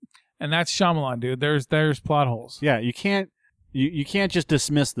 and that's Shyamalan, dude. There's plot holes. Yeah, you can't just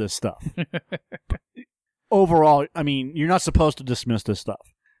dismiss this stuff. Overall, I mean, you're not supposed to dismiss this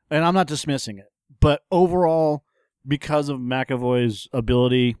stuff, and I'm not dismissing it. But overall, because of McAvoy's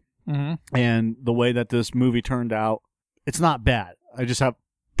ability Mm-hmm. and the way that this movie turned out, it's not bad. I just have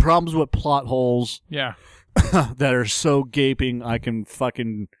problems with plot holes Yeah. that are so gaping I can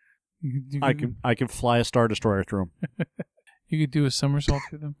fucking I can fly a Star Destroyer through them. You could do a somersault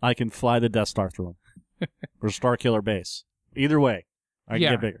through them. I can fly the Death Star through them. Or Star Killer Base. Either way, I can Yeah.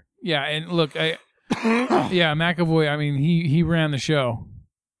 get bigger. Yeah, and look, McAvoy. I mean, he ran the show,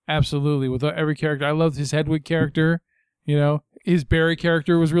 absolutely, with every character. I loved his Hedwig character. You know, his Barry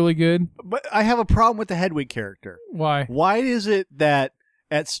character was really good. But I have a problem with the Hedwig character. Why? Why is it that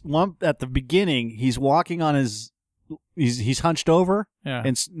at the beginning he's walking on he's hunched over Yeah.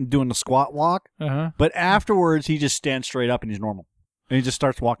 and doing the squat walk, Uh-huh. but afterwards he just stands straight up and he's normal, and he just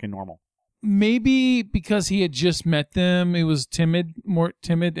starts walking normal. Maybe because he had just met them, he was more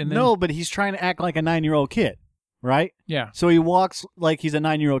timid, and then No, but he's trying to act like a 9-year-old kid, right? yeah, So he walks like he's a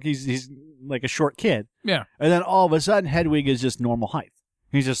 9-year-old. He's like a short kid, yeah. and then all of a sudden Hedwig is just normal height.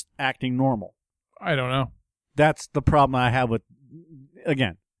 He's just acting normal. I don't know. That's the problem I have with,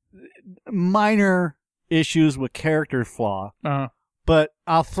 again, minor issues with character flaw. But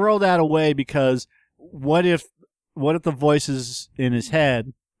I'll throw that away because what if the voices in his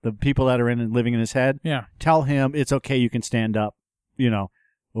head, the people that are living in his head, Yeah. tell him it's okay, you can stand up,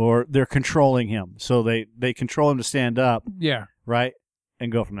 or they're controlling him, so they control him to stand up, Yeah. right,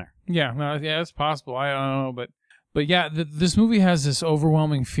 and go from there. Yeah. No, yeah, it's possible. I don't know, but yeah, this movie has this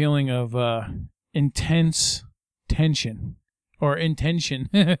overwhelming feeling of intense tension or intention.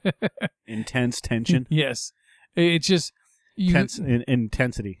 Intense tension, Yes. It's just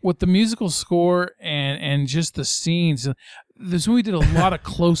intensity. with the musical score and just the scenes. This movie did a lot of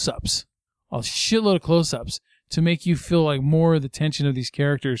close-ups, a shitload of close-ups to make you feel like more of the tension of these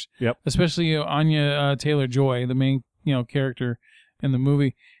characters. Yep. Especially Anya Taylor-Joy, the main character in the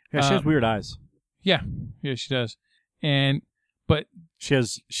movie. Yeah, she has weird eyes. Yeah, she does. But She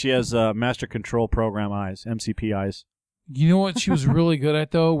has Master Control Program eyes, MCP eyes. you know what she was really good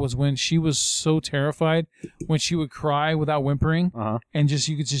at though was when she was so terrified, when she would cry without whimpering, and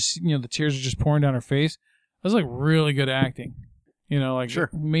you could just the tears are just pouring down her face. That was like really good acting. Sure.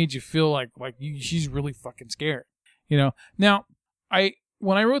 It made you feel like she's really fucking scared. Now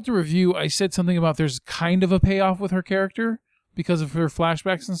when I wrote the review, I said something about there's kind of a payoff with her character because of her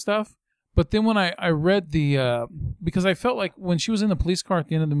flashbacks and stuff. But then when I read because I felt like when she was in the police car at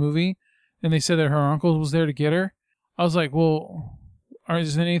the end of the movie, and they said that her uncle was there to get her, I was like, well,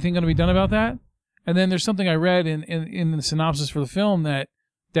 is anything going to be done about that? And then there's something I read in the synopsis for the film that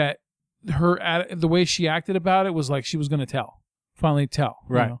the way she acted about it was like she was going to finally tell.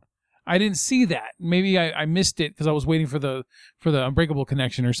 Right. I didn't see that. Maybe I missed it because I was waiting for the Unbreakable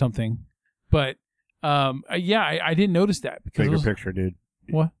connection or something. But I didn't notice that because Bigger picture, dude.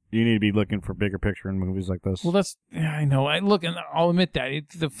 What? You need to be looking for bigger picture in movies like this. Well, I know. And I'll admit that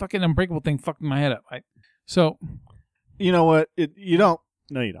the fucking Unbreakable thing fucked my head up. So, you know what? You don't.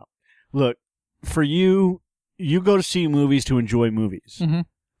 No, you don't. Look, for you go to see movies to enjoy movies. Mhm.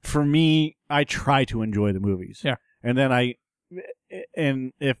 For me, I try to enjoy the movies. Yeah. And then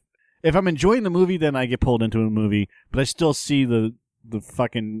if I'm enjoying the movie, then I get pulled into a movie, but I still see the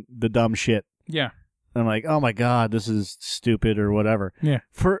dumb shit. yeah. I'm like, oh my God, this is stupid or whatever. Yeah.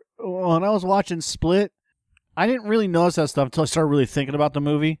 When I was watching Split, I didn't really notice that stuff until I started really thinking about the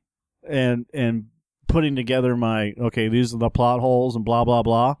movie and putting together these are the plot holes and blah, blah,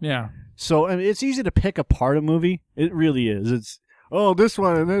 blah. Yeah. So it's easy to pick apart a movie. It really is. It's, this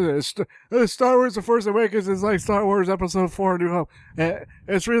one, and then Star Wars The Force Awakens is like Star Wars Episode 4 New Hope.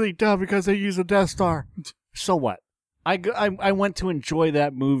 It's really dumb because they use a Death Star. So what? I went to enjoy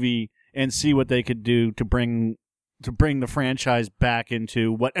that movie and see what they could do to bring the franchise back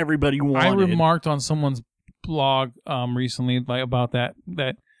into what everybody wanted. I remarked on someone's blog recently about that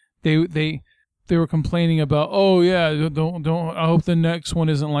they were complaining about, don't I hope the next one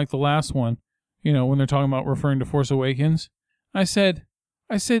isn't like the last one, when they're talking about referring to Force Awakens. I said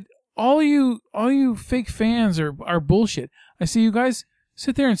all you fake fans are bullshit. I say you guys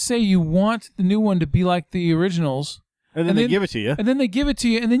sit there and say you want the new one to be like the originals. And then they give it to you. And then they give it to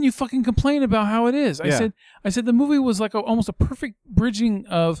you, and then you fucking complain about how it is. Yeah. I said the movie was like almost a perfect bridging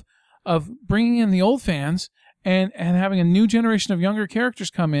of bringing in the old fans and having a new generation of younger characters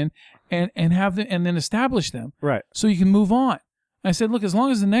come in and have them and then establish them. Right. So you can move on. I said, look, as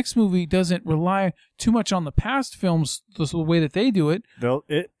long as the next movie doesn't rely too much on the past films the way that they do it,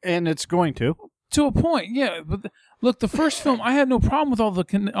 and it's going to a point, yeah. But look, the first film, I had no problem with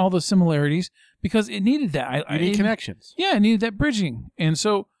all the similarities because it needed that. You need connections. Yeah, it needed that bridging, and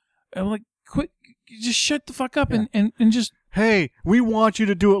so I'm like, quit, just shut the fuck up and just. Hey, we want you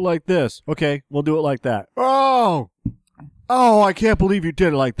to do it like this. Okay, we'll do it like that. Oh, I can't believe you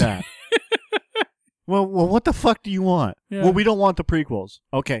did it like that. Well, what the fuck do you want? Yeah. Well, we don't want the prequels.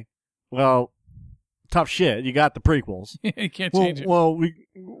 Okay. Well, tough shit. You got the prequels. You can't change it. Well,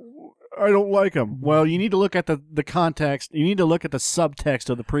 I don't like them. Well, you need to look at the context. You need to look at the subtext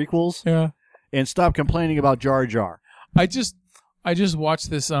of the prequels. Yeah. And stop complaining about Jar Jar. I just watched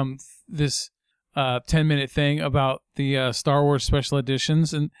this 10-minute thing about the Star Wars special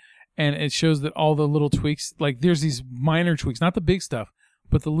editions, and it shows that all the little tweaks, like there's these minor tweaks, not the big stuff,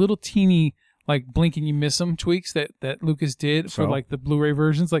 but the little teeny, like blink and you miss them tweaks that Lucas did for like the Blu-ray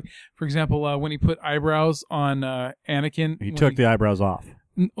versions. Like, for example, when he put eyebrows on Anakin. He took the eyebrows off.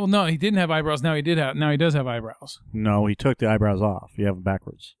 Well, no, he didn't have eyebrows. Now he does have eyebrows. No, he took the eyebrows off. You have them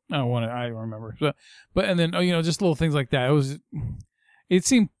backwards. I don't remember. But and then just little things like that. It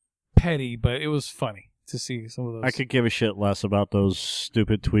seemed petty, but it was funny to see some of those. I could give a shit less about those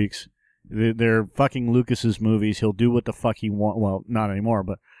stupid tweaks. They're fucking Lucas's movies. He'll do what the fuck he wants. Well, not anymore,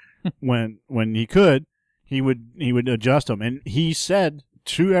 but when he could, he would adjust them. And he said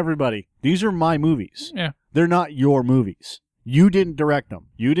to everybody, "These are my movies. Yeah, they're not your movies. You didn't direct them.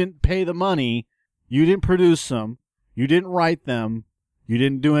 You didn't pay the money. You didn't produce them. You didn't write them. You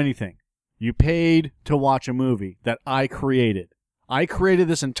didn't do anything. You paid to watch a movie that I created. I created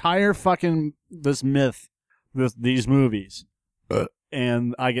this entire this myth, these movies,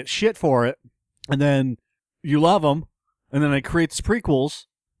 and I get shit for it. And then you love them, and then I create these prequels,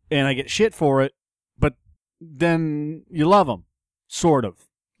 and I get shit for it. But then you love them, sort of.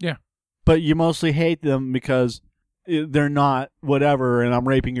 Yeah. But you mostly hate them because they're not whatever, and I'm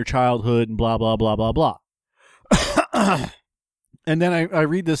raping your childhood and blah, blah, blah, blah, blah." And then I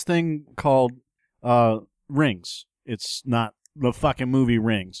read this thing called Rings. It's not the fucking movie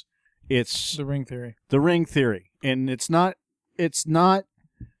Rings. It's The Ring Theory. The Ring Theory. And it's not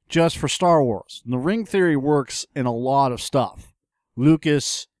just for Star Wars. The Ring Theory works in a lot of stuff.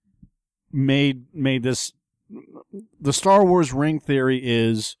 Lucas made this. The Star Wars Ring Theory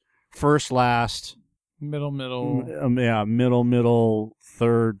is first, last, middle, middle,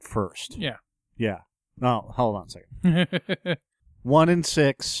 third, first. Yeah. No, hold on a second. 1 and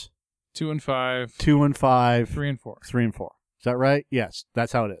 6. 2 and 5. 2 and 5. 3 and 4. 3 and 4. Is that right? Yes,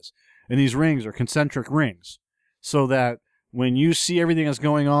 that's how it is. And these rings are concentric rings, so that when you see everything that's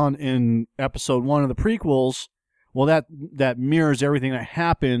going on in Episode 1 of the prequels, well, that mirrors everything that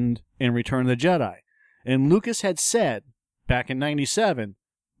happened in Return of the Jedi. And Lucas had said back in '97,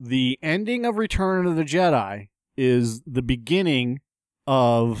 the ending of Return of the Jedi is the beginning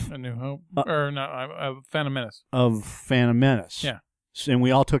of A New Hope, Phantom Menace. Of Phantom Menace. Yeah. And we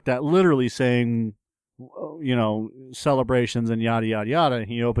all took that literally, saying, celebrations and yada, yada, yada. And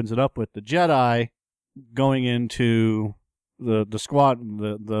he opens it up with the Jedi going into the squad,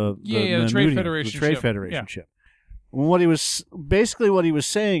 the Trade Nudie, Federation the Trade ship. Federation ship. What he was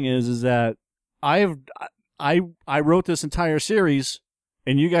saying is that I wrote this entire series,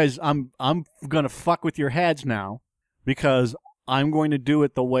 and you guys, I'm gonna fuck with your heads now because I'm going to do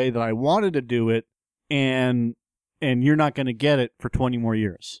it the way that I wanted to do it, and you're not going to get it for 20 more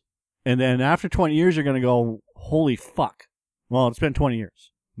years. And then after 20 years, you're going to go, holy fuck. Well, it's been 20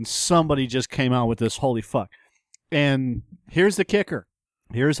 years. And somebody just came out with this holy fuck. And here's the kicker.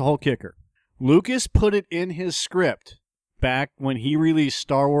 Here's the whole kicker. Lucas put it in his script back when he released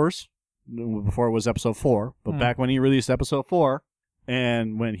Star Wars, before it was Episode 4, but back when he released Episode 4,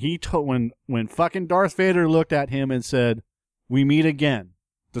 and when when fucking Darth Vader looked at him and said, "We meet again.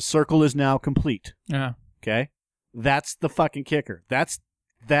 The circle is now complete." Yeah. Okay? That's the fucking kicker.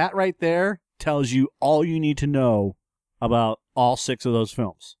 That right there tells you all you need to know about all 6 of those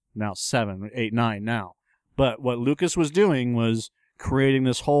films. Now 7, 8, 9 now. But what Lucas was doing was creating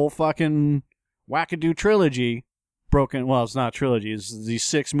this whole fucking wackadoo trilogy well, it's not a trilogy. It's these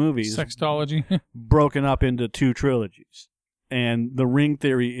 6 movies. Sextology. broken up into 2 trilogies. And the Ring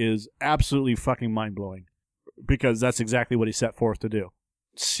Theory is absolutely fucking mind-blowing because that's exactly what he set forth to do.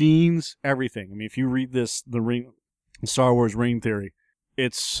 Scenes, everything. I mean, if you read the Star Wars Ring Theory,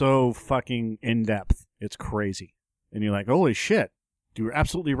 it's so fucking in-depth. It's crazy. And you're like, holy shit, you're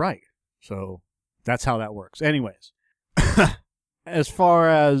absolutely right. So that's how that works. Anyways, as far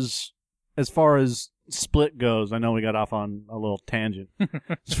as Split goes, I know we got off on a little tangent.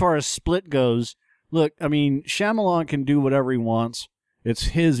 As far as Split goes, look, I mean, Shyamalan can do whatever he wants. It's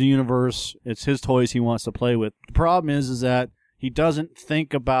his universe. It's his toys he wants to play with. The problem is that he doesn't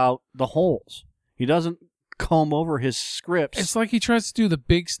think about the holes. He doesn't comb over his scripts. It's like he tries to do the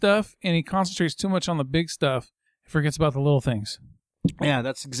big stuff, and he concentrates too much on the big stuff and forgets about the little things. Yeah,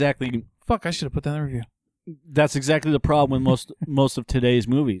 that's exactly... Fuck, I should have put that in the review. That's exactly the problem with most of today's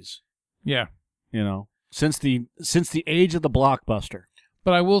movies. Yeah. You know, since the age of the blockbuster.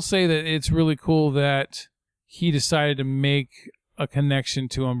 But I will say that it's really cool that he decided to make a connection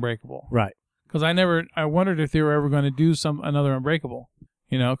to Unbreakable. Right. Because I wondered if they were ever going to do another Unbreakable.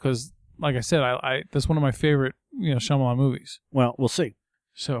 You know, because like I said, I that's one of my favorite, Shyamalan movies. Well, we'll see.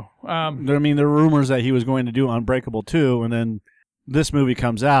 So, I mean, there are rumors that he was going to do Unbreakable 2, and then this movie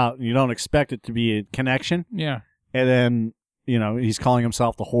comes out, and you don't expect it to be a connection. Yeah. And then, he's calling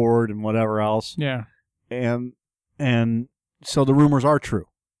himself the Horde and whatever else. Yeah. And so the rumors are true.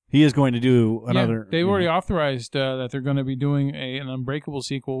 He is going to do another... Yeah, they've already authorized that they're going to be doing an Unbreakable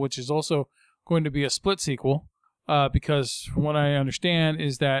sequel, which is also going to be a Split sequel, because from what I understand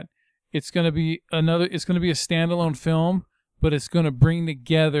is that it's going to be a standalone film, but it's going to bring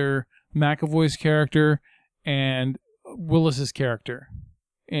together McAvoy's character and Willis's character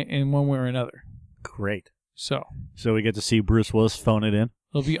in one way or another. Great. So we get to see Bruce Willis phone it in.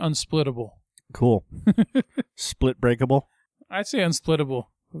 It'll be unsplittable. Cool. Split breakable. I'd say unsplittable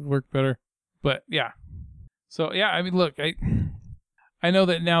would work better, but yeah. So yeah, I mean, look, I know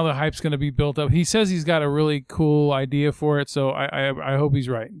that now the hype's going to be built up. He says he's got a really cool idea for it, so I hope he's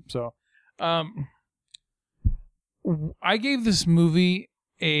right. So, I gave this movie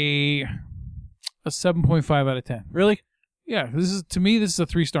a 7.5 out of 10. Really? Yeah, this is a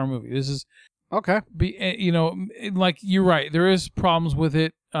 3-star movie. This is okay. Like you're right. There is problems with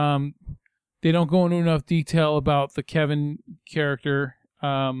it. They don't go into enough detail about the Kevin character.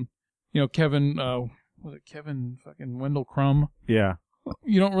 Kevin, was it Kevin fucking Wendell Crumb? Yeah.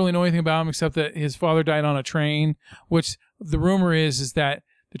 You don't really know anything about him except that his father died on a train, which the rumor is that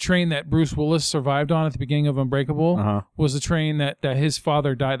the train that Bruce Willis survived on at the beginning of Unbreakable was the train that his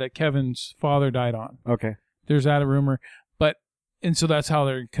father died, that Kevin's father died on. Okay. There's that rumor. And so that's how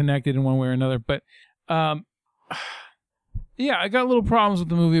they're connected in one way or another. But, yeah, I got little problems with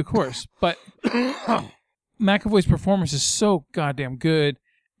the movie, of course. But McAvoy's performance is so goddamn good,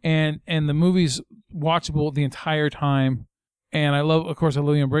 and the movie's watchable the entire time. And I love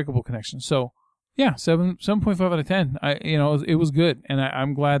the Unbreakable connection. So, yeah, 7.5 out of 10. It was good, and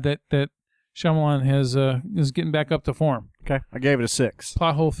I'm glad that Shyamalan is getting back up to form. Okay, I gave it a 6.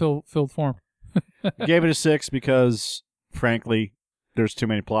 Plot hole filled form. I gave it a 6 because, frankly, there's too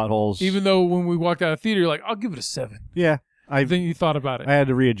many plot holes. Even though when we walked out of the theater, you're like, I'll give it a 7. Yeah, Then you thought about it. I had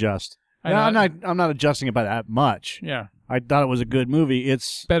to readjust. I'm not adjusting it by that much. Yeah, I thought it was a good movie.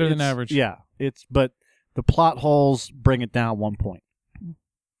 It's better than average. Yeah, but the plot holes bring it down 1 point.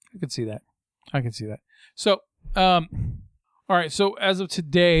 I can see that. So, all right. So as of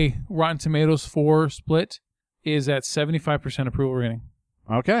today, Rotten Tomatoes 4 Split is at 75% approval rating.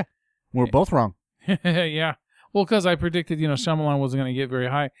 Okay, we're both wrong. Yeah. Well, because I predicted, Shyamalan wasn't going to get very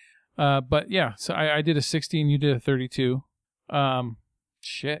high. But yeah, so I did a 60 and you did a 32.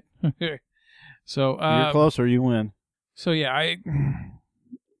 Shit. So You're closer, you win. So yeah,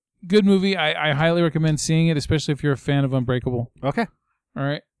 good movie. I highly recommend seeing it, especially if you're a fan of Unbreakable. Okay. All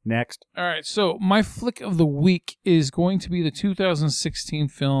right. Next. All right. So my flick of the week is going to be the 2016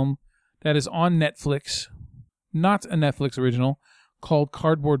 film that is on Netflix, not a Netflix original, called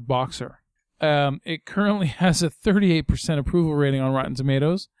Cardboard Boxer. It currently has a 38% approval rating on Rotten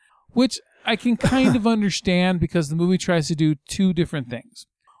Tomatoes, which I can kind of understand because the movie tries to do two different things.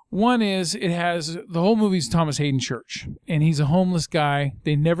 One is the whole movie's Thomas Hayden Church, and he's a homeless guy.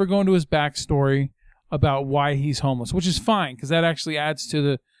 They never go into his backstory about why he's homeless, which is fine because that actually adds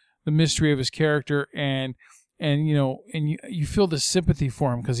to the mystery of his character, and you feel the sympathy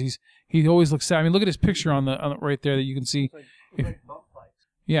for him because he always looks sad. I mean, look at his picture on the right there that you can see.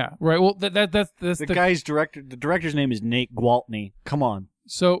 Yeah, right. Well, that's the guy's director. The director's name is Nate Gwaltney. Come on.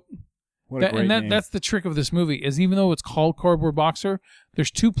 So. What a great name. That's the trick of this movie, is even though it's called Cardboard Boxer,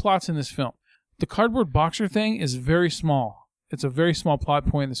 there's two plots in this film. The Cardboard Boxer thing is very small. It's a very small plot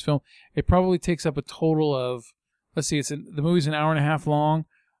point in this film. It probably takes up a total of, let's see, the movie's an hour and a half long.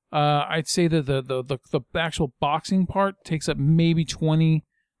 I'd say that the actual boxing part takes up maybe 20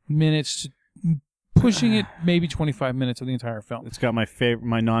 minutes, pushing it maybe 25 minutes of the entire film. It's got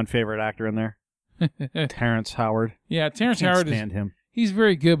my non-favorite actor in there, Terrence Howard. Yeah, Terrence Can't Howard stand him. He's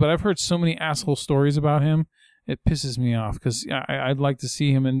very good, but I've heard so many asshole stories about him. It pisses me off because I'd like to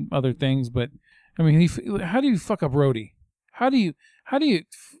see him in other things, but I mean, how do you fuck up Rhodey? How do you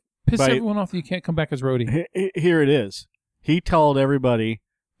piss everyone off that you can't come back as Rhodey? Here it is. He told everybody,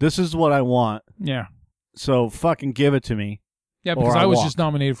 "This is what I want." Yeah. So fucking give it to me. Yeah, because I was just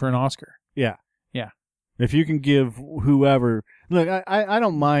nominated for an Oscar. Yeah. Yeah. If you can give whoever, look, I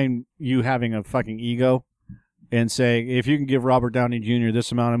don't mind you having a fucking ego. And say, if you can give Robert Downey Jr.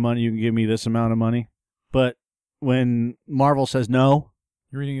 this amount of money, you can give me this amount of money. But when Marvel says no...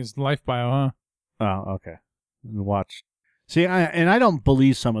 You're reading his life bio, huh? Oh, okay. Watch. See, I don't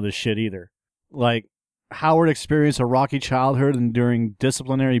believe some of this shit either. Like, Howard experienced a rocky childhood enduring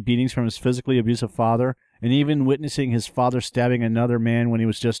disciplinary beatings from his physically abusive father, and even witnessing his father stabbing another man when he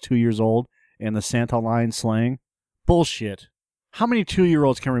was just 2 years old and the Santa Lion slaying. Bullshit. How many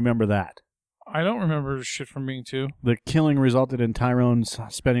 2-year-olds can remember that? I don't remember shit from being 2. The killing resulted in Tyrone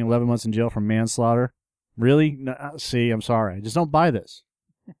spending 11 months in jail for manslaughter. Really? No, see, I'm sorry. I just don't buy this.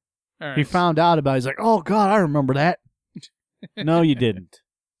 All right. He found out about it. He's like, oh, God, I remember that. No, you didn't.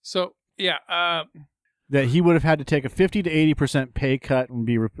 So, yeah. That he would have had to take a 50 to 80% pay cut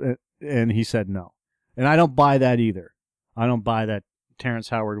and he said no. And I don't buy that either. I don't buy that Terrence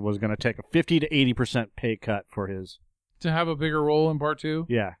Howard was going to take a 50 to 80% pay cut for his... To have a bigger role in part 2?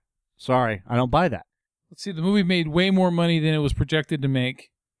 Yeah. Sorry, I don't buy that. Let's see, the movie made way more money than it was projected to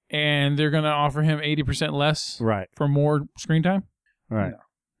make, and they're going to offer him 80% less for more screen time? Right. No.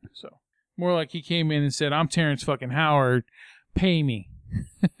 So, more like he came in and said, I'm Terrence fucking Howard, pay me.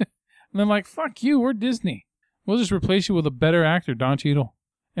 And they're like, fuck you, we're Disney. We'll just replace you with a better actor, Don Cheadle.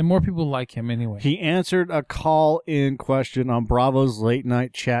 And more people like him anyway. He answered a call-in question on Bravo's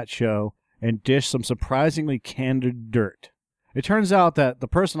late-night chat show and dished some surprisingly candid dirt. It turns out that the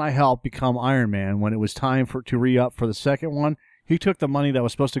person I helped become Iron Man, when it was time to re-up for the second one, he took the money that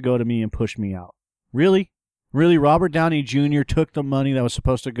was supposed to go to me and pushed me out. Really? Really, Robert Downey Jr. took the money that was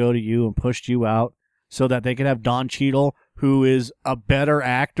supposed to go to you and pushed you out so that they could have Don Cheadle, who is a better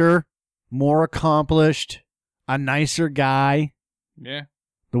actor, more accomplished, a nicer guy. Yeah.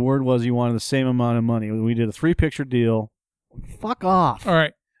 The word was he wanted the same amount of money. We did a 3-picture deal. Fuck off. All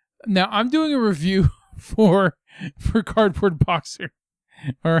right. Now, I'm doing a review for Cardboard Boxer.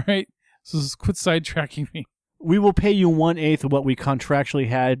 All right? So quit sidetracking me. We will pay you 1/8 of what we contractually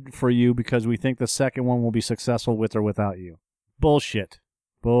had for you because we think the second one will be successful with or without you. Bullshit.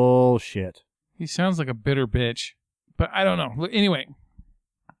 Bullshit. He sounds like a bitter bitch. But I don't know. Anyway.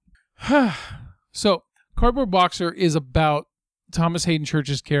 So, Cardboard Boxer is about Thomas Hayden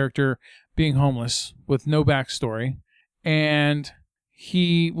Church's character being homeless with no backstory. And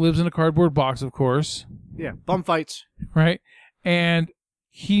he lives in a cardboard box, of course. Yeah, bum fights. Right? And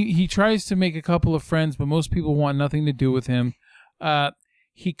he tries to make a couple of friends, but most people want nothing to do with him.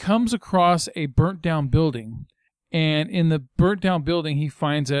 He comes across a burnt-down building, and in the burnt-down building, he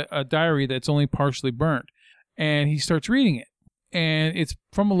finds a diary that's only partially burnt, and he starts reading it. And it's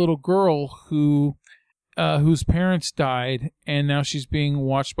from a little girl whose parents died, and now she's being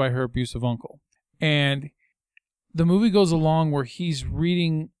watched by her abusive uncle. And the movie goes along where he's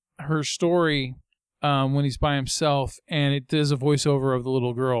reading her story when he's by himself, and it does a voiceover of the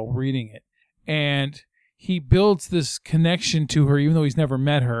little girl reading it. And he builds this connection to her, even though he's never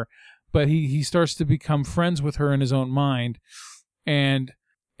met her. But he starts to become friends with her in his own mind, and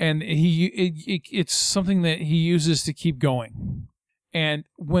it's something that he uses to keep going. And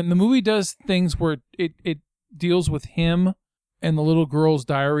when the movie does things where it deals with him and the little girl's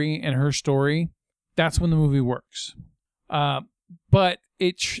diary and her story, that's when the movie works. But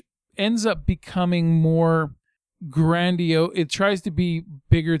it ends up becoming more grandiose. It tries to be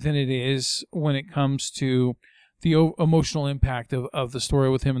bigger than it is when it comes to the emotional impact of the story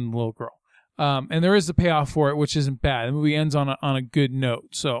with him and the little girl. And there is a payoff for it, which isn't bad. The movie ends on a good note,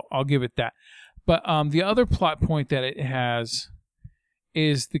 so I'll give it that. But the other plot point that it has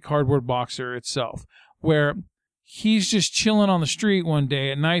is the cardboard boxer itself, where he's just chilling on the street one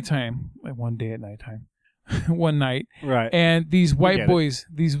night, Right. and these white boys,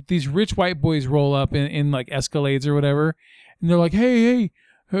 these rich white boys roll up in like Escalades or whatever, and they're like, hey,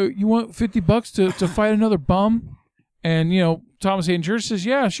 you want $50 to fight another bum? And, Thomas Hayden Church says,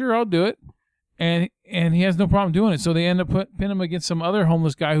 yeah, sure, I'll do it. And he has no problem doing it. So they end up pinning him against some other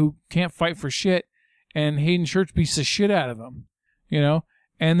homeless guy who can't fight for shit, and Hayden Church beats the shit out of him,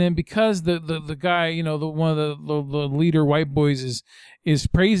 And then because the guy, one of the leader white boys is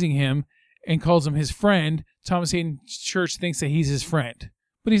praising him and calls him his friend, Thomas Hayden Church thinks that he's his friend.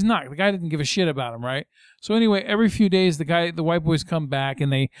 But he's not. The guy didn't give a shit about him, right? So anyway, every few days the white boys come back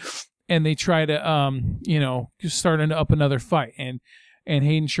and they try to start up another fight. And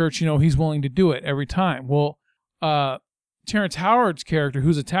Hayden Church, he's willing to do it every time. Well, Terrence Howard's character,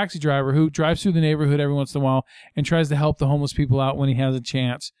 who's a taxi driver who drives through the neighborhood every once in a while and tries to help the homeless people out when he has a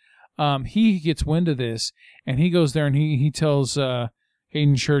chance, he gets wind of this, and he goes there and he tells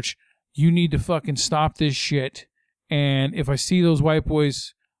Hayden Church, you need to fucking stop this shit. And if I see those white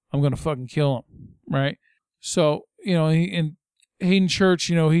boys, I'm going to fucking kill them, right? So, and Hayden Church,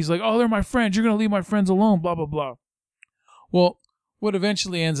 he's like, oh, they're my friends. You're going to leave my friends alone, blah, blah, blah. Well, what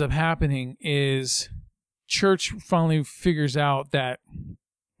eventually ends up happening is Church finally figures out that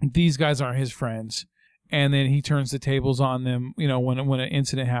these guys aren't his friends. And then he turns the tables on them, when an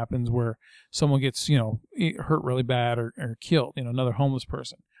incident happens where someone gets, hurt really bad or killed, another homeless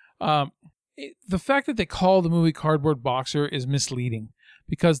person. The fact that they call the movie Cardboard Boxer is misleading,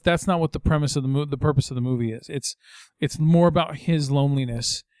 because that's not what the premise of the purpose of the movie is. It's more about his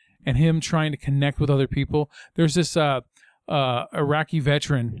loneliness and him trying to connect with other people. There's this Iraqi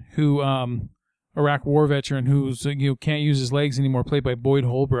veteran Iraq War veteran who's can't use his legs anymore, played by Boyd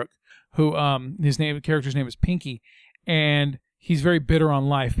Holbrook, who the character's name is Pinky, and he's very bitter on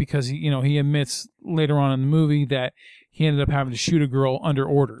life because he admits later on in the movie that he ended up having to shoot a girl under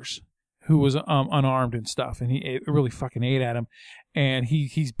orders who was unarmed and stuff, and it really fucking ate at him, and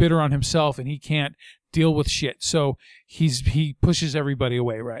he's bitter on himself, and he can't deal with shit, so he pushes everybody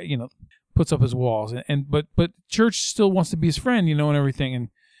away, right? Puts up his walls, but Church still wants to be his friend, and everything,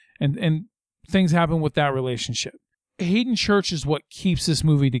 and things happen with that relationship. Hayden Church is what keeps this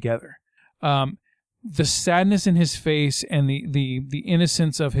movie together. The sadness in his face and the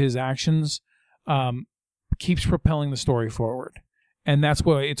innocence of his actions keeps propelling the story forward. And that's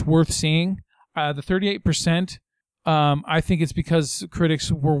why it's worth seeing. The 38%, I think it's because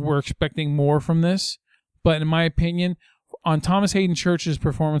critics were expecting more from this. But in my opinion, on Thomas Hayden Church's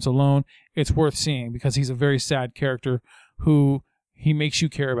performance alone, it's worth seeing because he's a very sad character who he makes you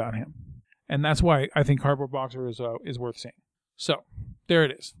care about him. And that's why I think Cardboard Boxer is worth seeing. So, there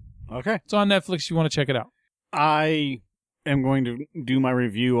it is. Okay. It's on Netflix. You want to check it out. I am going to do my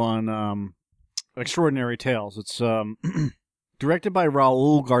review on Extraordinary Tales. It's directed by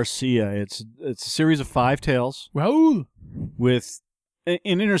Raul Garcia. It's a series of 5 tales. Raul! With an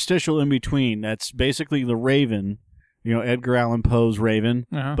interstitial in between. That's basically the Raven, Edgar Allan Poe's Raven,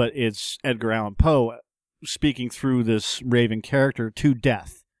 but it's Edgar Allan Poe speaking through this Raven character to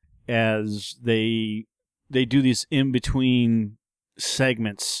death as they do these in-between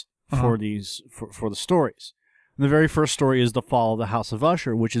segments for these for the stories. And the very first story is The Fall of the House of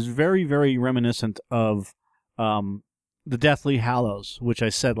Usher, which is very, very reminiscent of The Deathly Hallows, which I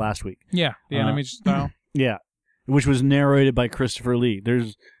said last week. Yeah, the animation style. Yeah, which was narrated by Christopher Lee.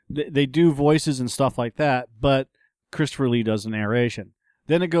 They do voices and stuff like that, but Christopher Lee does the narration.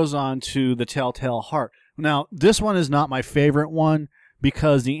 Then it goes on to The Telltale Heart. Now, this one is not my favorite one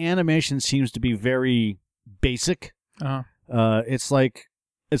because the animation seems to be very basic. It's like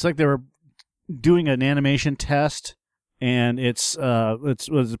they were doing an animation test, and it's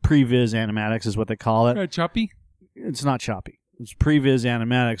previs animatics is what they call it. Choppy? It's not choppy. It's previs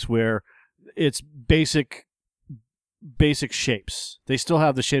animatics where it's basic basic shapes. They still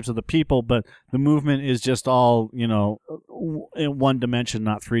have the shapes of the people, but the movement is just all, in one dimension,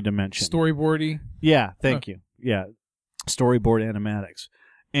 not three dimension. Storyboardy. Yeah, thank you. Yeah, storyboard animatics.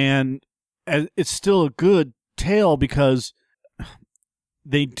 And it's still a good tale because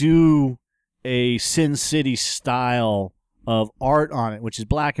they do a Sin City style of art on it, which is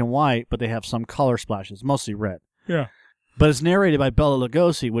black and white, but they have some color splashes, mostly red. Yeah. But it's narrated by Bela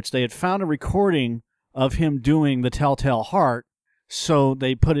Lugosi, which they had found a recording of him doing the Telltale Heart, so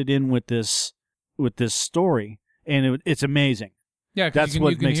they put it in with this story, and it's amazing. Yeah, That's because what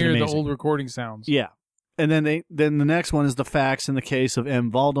you can makes it hear the amazing. old recording sounds. Yeah. And then the next one is the facts in the case of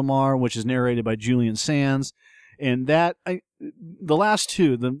M. Valdemar, which is narrated by Julian Sands, and the last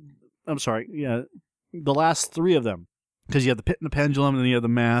three of them, because you have the Pit and the Pendulum, and then you have the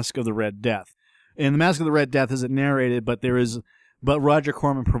Mask of the Red Death. And the Mask of the Red Death isn't narrated, but Roger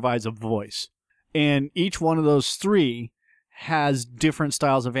Corman provides a voice. And each one of those three has different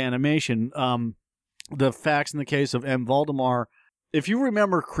styles of animation. The facts in the case of M. Valdemar, if you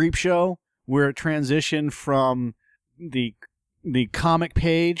remember Creepshow, where it transitioned from the comic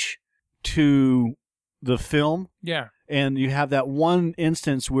page to the film, Yeah. and you have that one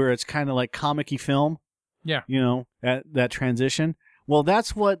instance where it's kind of like comic-y film, Yeah. that transition. Well,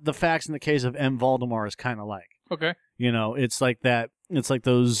 that's what the facts in the case of M. Valdemar is kind of like. Okay. It's like that. It's like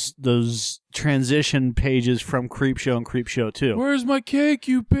those transition pages from Creepshow and Creepshow 2. Where's my cake,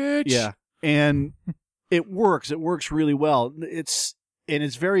 you bitch? Yeah, and it works. It works really well. It's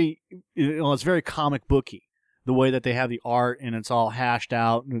very, it's very comic booky, the way that they have the art, and it's all hashed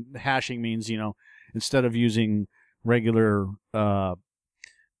out. Hashing means, instead of using regular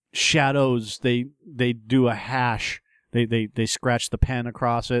shadows, they do a hash. They scratch the pen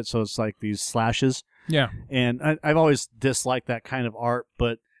across it, so it's like these slashes. Yeah. And I've always disliked that kind of art,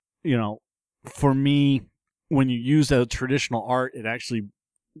 but, for me, when you use that traditional art,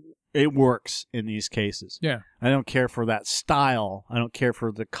 it works in these cases. Yeah. I don't care for that style. I don't care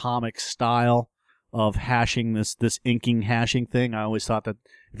for the comic style of hashing this inking hashing thing. I always thought that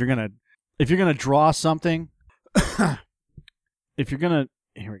if you're gonna draw something, if you're gonna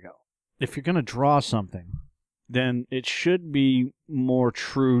draw something, then it should be more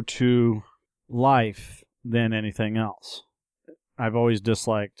true to life than anything else. I've always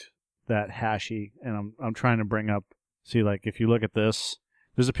disliked that hashy, and I'm trying to bring up. See, like if you look at this,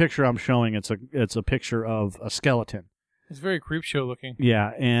 there's a picture I'm showing. It's a picture of a skeleton. It's very Creepshow looking.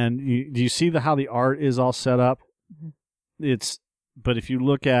 Yeah, and do you see how the art is all set up? Mm-hmm. But if you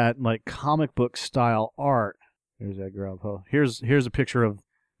look at like comic book style art, there's that girl. Here's a picture of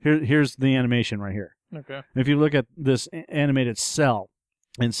here's the animation right here. Okay. If you look at this animated cell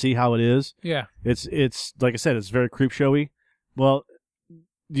and see how it is, yeah, it's like I said, it's very Creepshowy. Well,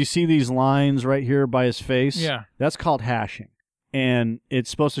 do you see these lines right here by his face? Yeah. That's called hashing. And it's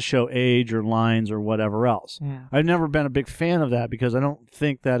supposed to show age or lines or whatever else. Mm. I've never been a big fan of that because I don't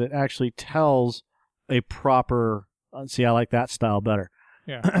think that it actually tells a proper... See, I like that style better.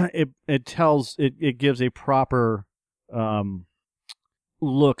 Yeah. It gives a proper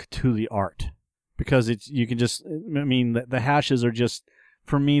look to the art. Because the hashes are just...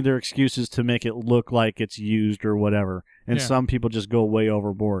 For me, they're excuses to make it look like it's used or whatever. And some people just go way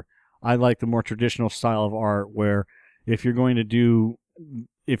overboard. I like the more traditional style of art where if you're going to do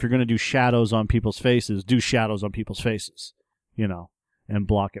shadows on people's faces, do shadows on people's faces, and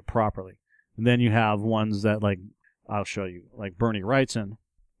block it properly. And then you have ones that, like, I'll show you, like Bernie Wrightson,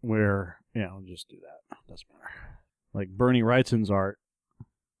 where, I'll just do that. Doesn't matter. Like Bernie Wrightson's art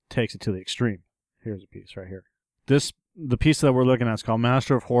takes it to the extreme. Here's a piece right here. The piece that we're looking at is called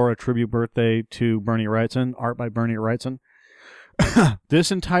Master of Horror, Tribute Birthday to Bernie Wrightson, art by Bernie Wrightson. This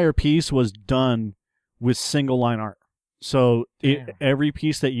entire piece was done with single line art. So every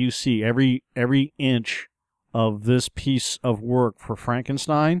piece that you see, every inch of this piece of work for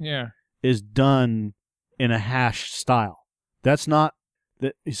Frankenstein is done in a hash style. That's not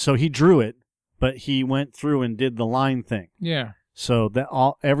that. So he drew it, but he went through and did the line thing. Yeah. So that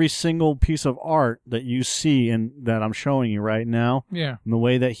every single piece of art that you see and that I'm showing you right now, and the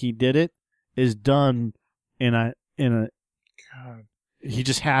way that he did it is done in a. God. He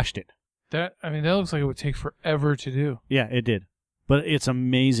just hashed it. That looks like it would take forever to do. Yeah, it did. But it's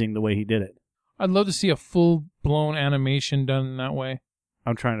amazing the way he did it. I'd love to see a full-blown animation done in that way.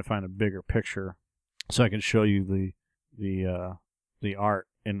 I'm trying to find a bigger picture so I can show you the art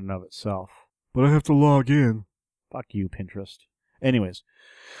in and of itself. But I have to log in. Fuck you, Pinterest. Anyways,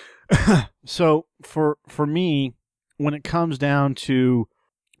 so for me, when it comes down to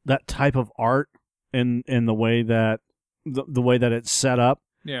that type of art and the way that the way that it's set up,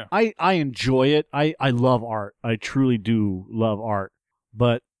 Yeah. I enjoy it. I love art. I truly do love art.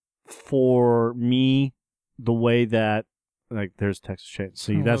 But for me, the way that, like, there's Texas Chainsaw.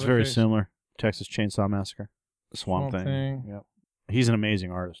 See, that's very Leatherface. similar. Texas Chainsaw Massacre. Swamp Swamp Thing. Thing. Yep. He's an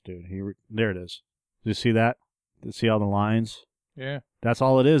amazing artist, dude. There it is. Do you see that? Do you see all the lines? Yeah. That's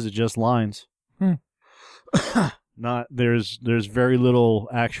all it is. It's just lines. Not there's very little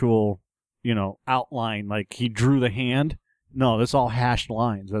actual, outline. Like he drew the hand. No, that's all hashed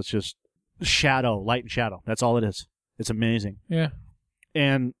lines. That's just shadow, light and shadow. That's all it is. It's amazing. Yeah.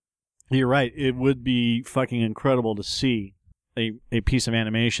 And you're right. It would be fucking incredible to see a piece of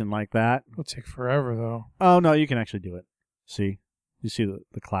animation like that. It'll take forever, though. Oh no, you can actually do it. See, you see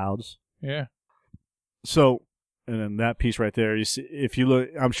the clouds. Yeah. So, and then that piece right there. You see, if you look,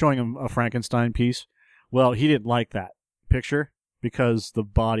 I'm showing him a Frankenstein piece. Well, he didn't like that picture because the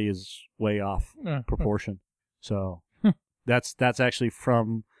body is way off proportion. So that's actually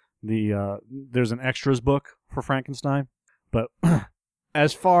from the there's an extras book for Frankenstein. But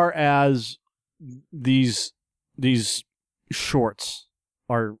as far as these shorts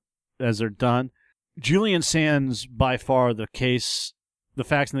are as they're done, Julian Sands by far the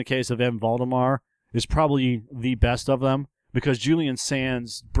facts in the case of M. Valdemar is probably the best of them because Julian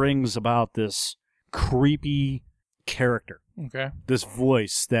Sands brings about this creepy character. Okay. This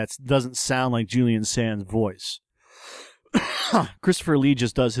voice that doesn't sound like Julian Sands' voice. Christopher Lee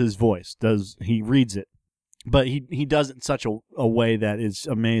just does his voice. He reads it. But he does it in such a way that is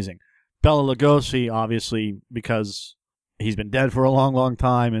amazing. Bela Lugosi, obviously, because he's been dead for a long, long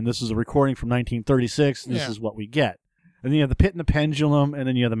time, and this is a recording from 1936, this is what we get. And then you have The Pit and the Pendulum, and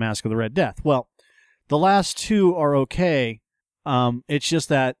then you have The Mask of the Red Death. Well, the last two are okay. It's just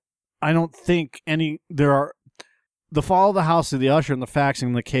that I don't think The Fall of the House of the Usher and The Facts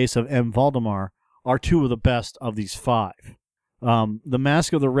in the Case of M. Valdemar are two of the best of these five. The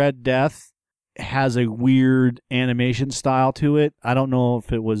Mask of the Red Death has a weird animation style to it. I don't know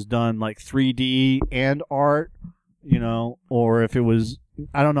if it was done like 3D and art, or if it was,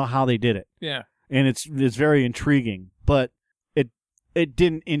 I don't know how they did it. Yeah. And it's very intriguing, but it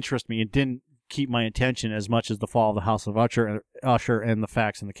didn't interest me. It didn't keep my attention as much as The Fall of the House of Usher and The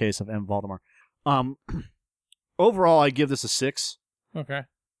Facts in the Case of M. Valdemar. Overall, I give this a 6. Okay.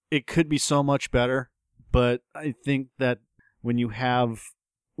 It could be so much better, but I think that when you have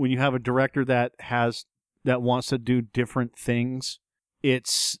a director that wants to do different things,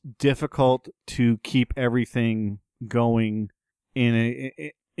 it's difficult to keep everything going in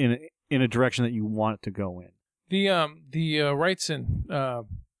a direction that you want it to go in. The Wrightson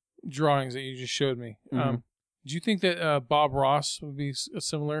drawings that you just showed me. Mm-hmm. Do you think that Bob Ross would be a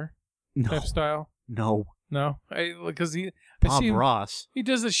similar type style? No. No, because Bob Ross. He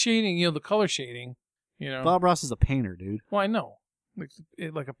does the shading, the color shading. Bob Ross is a painter, dude. Well, I know,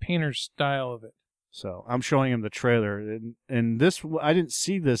 like a painter's style of it. So I'm showing him the trailer, and this I didn't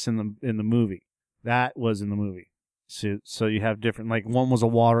see this in the movie. That was in the movie. So you have different, like one was a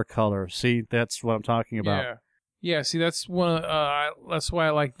watercolor. See, that's what I'm talking about. Yeah. See, that's one. That's why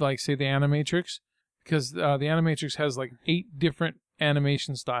I like say the Animatrix, because the Animatrix has like 8 different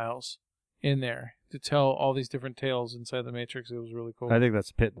animation styles in there to tell all these different tales inside the Matrix. It was really cool. I think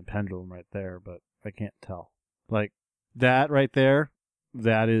that's Pit and the Pendulum right there, but I can't tell. Like that right there,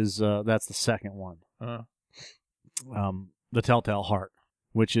 that's the second one. The Telltale Heart,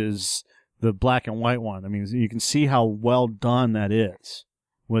 which is the black and white one. I mean, you can see how well done that is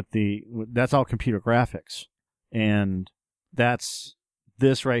that's all computer graphics. And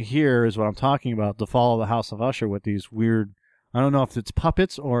this right here is what I'm talking about, The Fall of the House of Usher with these weird, I don't know if it's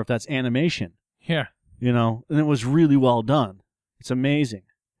puppets or if that's animation. Yeah. And it was really well done. It's amazing.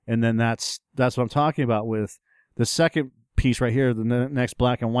 And then that's what I'm talking about with the second piece right here, the next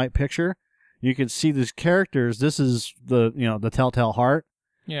black and white picture. You can see these characters. This is the Telltale Heart.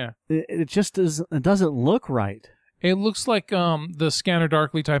 Yeah. It just doesn't look right. It looks like the Scanner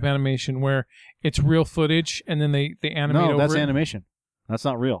Darkly type animation where it's real footage and then they animate over it. No, that's animation. That's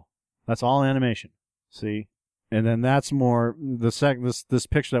not real. That's all animation. See? And then that's more this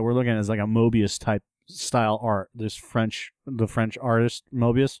picture that we're looking at is like a Mobius type style art. The French artist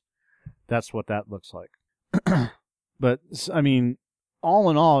Mobius. That's what that looks like. But I mean, all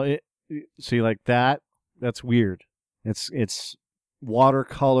in all, see like that's weird. It's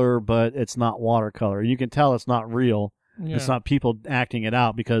watercolor, but it's not watercolor. You can tell it's not real. Yeah. It's not people acting it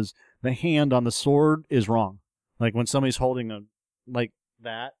out because the hand on the sword is wrong. Like when somebody's holding like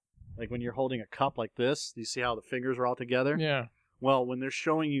that. Like when you're holding a cup like this, do you see how the fingers are all together? Yeah. Well, when they're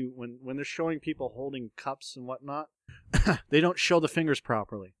showing you, when they're showing people holding cups and whatnot, they don't show the fingers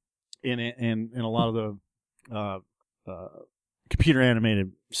properly in a lot of the computer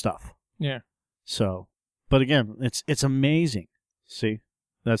animated stuff. Yeah. So, but again, it's amazing. See,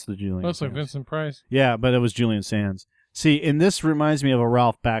 that's the Julian. Looks like Sands. Vincent Price. Yeah, but it was Julian Sands. See, and this reminds me of a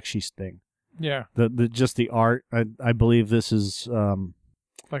Ralph Bakshi thing. Yeah. The just the art. I believe this is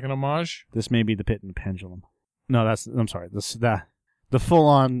Like an homage? this may be the Pit and the Pendulum. No, I'm sorry. The full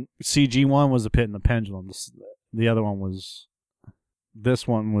on CG one was the Pit and the Pendulum. The other one was. This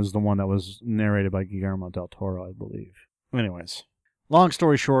one was the one that was narrated by Guillermo del Toro, I believe. Anyways, long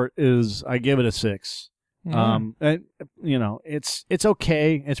story short is I give it a 6. Mm. It's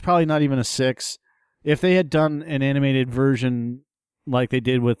okay. It's probably not even a 6. If they had done an animated version like they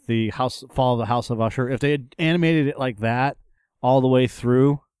did with the Fall of the House of Usher, if they had animated it like that all the way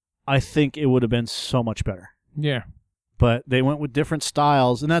through, I think it would have been so much better. Yeah. But they went with different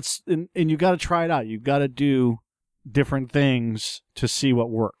styles, and you got to try it out. You got to do different things to see what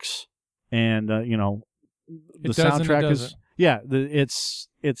works. And the soundtrack is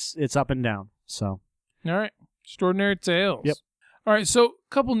it's up and down. So All right. Extraordinary Tales. Yep. All right. So, a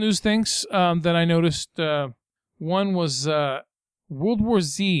couple news things that I noticed. One was World War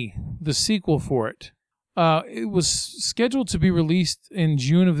Z, the sequel for it. It was scheduled to be released in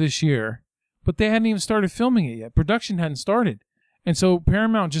June of this year, but they hadn't even started filming it yet. Production hadn't started. And so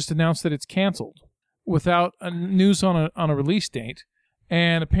Paramount just announced that it's canceled without news on a release date.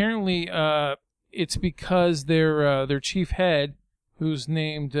 And apparently it's because their chief head, who's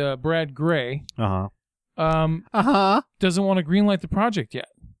named Brad Gray, doesn't want to greenlight the project yet.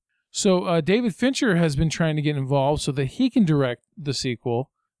 So David Fincher has been trying to get involved so that he can direct the sequel,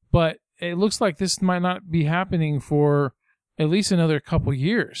 but it looks like this might not be happening for at least another couple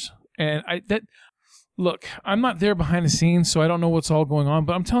years. And look, I'm not there behind the scenes, so I don't know what's all going on,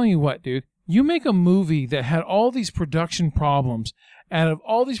 but I'm telling you what, dude, you make a movie that had all these production problems, out of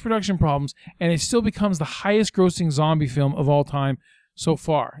all these production problems, and it still becomes the highest grossing zombie film of all time so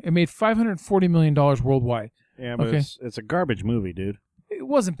far. It made $540 million worldwide. Yeah, but Okay. it's a garbage movie, dude. It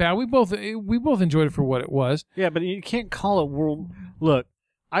wasn't bad. We both enjoyed it for what it was. Yeah, but you can't call it World... Look,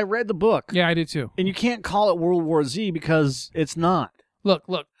 I read the book, Yeah, I did too. and you can't call it World War Z because it's not. Look.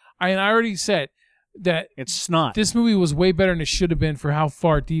 I already said that It's not. this movie was way better than it should have been for how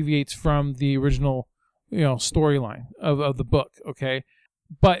far it deviates from the original, storyline of the book. Okay,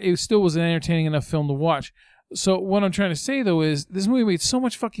 but it still was an entertaining enough film to watch. So what I'm trying to say though is this movie made so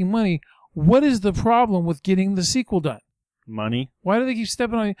much fucking money. What is the problem with getting the sequel done? Money. Why do they keep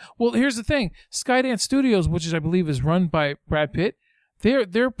stepping on? Well, here's the thing: Skydance Studios, which I believe is run by Brad Pitt,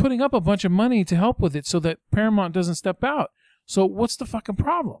 they're putting up a bunch of money to help with it so that Paramount doesn't step out. So what's the fucking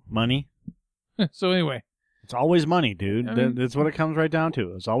problem? Money. So anyway, It's always money, dude. I mean- That's what it comes right down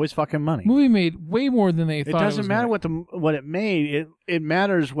to. It's always fucking money. movie made way more than they It thought. doesn't was matter gonna. what it made. It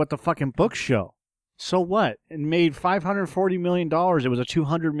matters what the fucking books show. So what? It made $540 million. It was a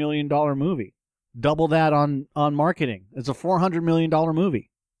 $200 million movie. Double that on marketing. It's a $400 million movie.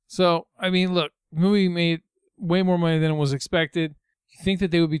 So I mean, look, movie made way more money than it was expected. You think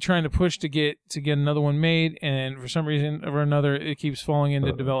that they would be trying to push to get another one made, and for some reason or another, it keeps falling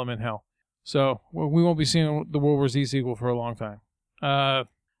into development hell. So we won't be seeing the World War Z sequel for a long time.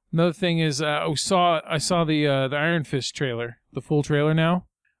 Another thing is, I saw the Iron Fist trailer, the full trailer now.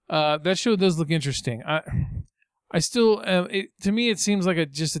 That show does look interesting. I still, to me, it seems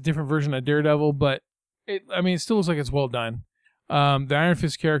like just a different version of Daredevil, but it still looks like it's well done. The Iron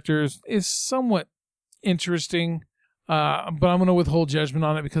Fist character is somewhat interesting, but I'm going to withhold judgment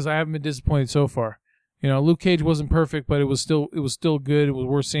on it because I haven't been disappointed so far. Luke Cage wasn't perfect, but it was still good. It was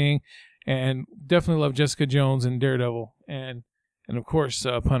worth seeing, and definitely love Jessica Jones and Daredevil, and of course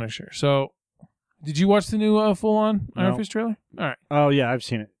Punisher. So, did you watch the new full-on Iron No. Fist trailer? All right. Oh yeah, I've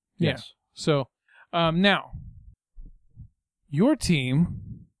seen it. Yeah. Yes. So, now, your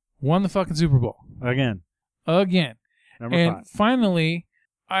team won the fucking Super Bowl Again, again. number And 5. finally,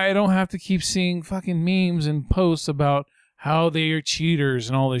 I don't have to keep seeing fucking memes and posts about how they are cheaters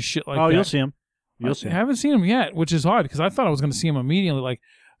and all this shit like that. You'll see him. You'll see I him. haven't seen them yet, which is odd because I thought I was going to see them immediately. Like,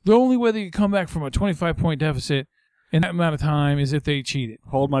 the only way they could come back from a 25-point deficit in that amount of time is if they cheated.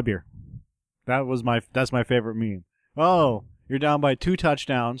 Hold my beer. That's my favorite meme. Oh, you're down by 2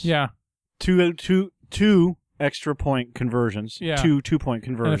 touchdowns. Yeah, Two extra point conversions. Yeah. 2 2-point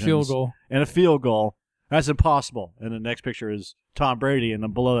conversions. and a field goal. And a field goal. That's impossible. And the next picture is Tom Brady, and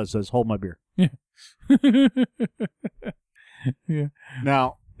then below that says, "Hold my beer." Yeah.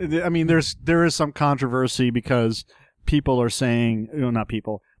 Now, I mean, there is some controversy because people are saying, not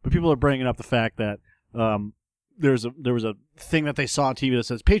people, but people are bringing up the fact that there was a thing that they saw on TV that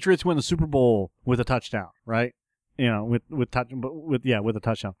says Patriots win the Super Bowl with a touchdown, right? With a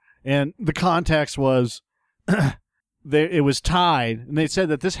touchdown. And the context was it was tied, and they said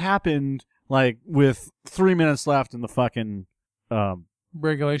that this happened like with 3 minutes left in the fucking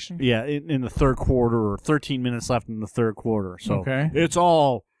Regulation. yeah in the third quarter, or 13 minutes left in the third quarter. So Okay. it's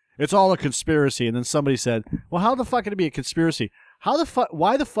all a conspiracy. And then somebody said, "Well, how the fuck could it be a conspiracy?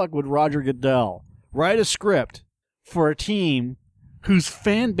 Why the fuck would Roger Goodell write a script for a team whose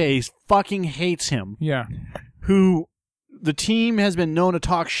fan base fucking hates him, Yeah. who the team has been known to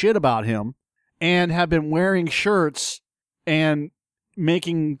talk shit about him, and have been wearing shirts and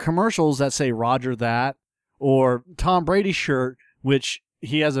making commercials that say Roger that, or Tom Brady shirt, which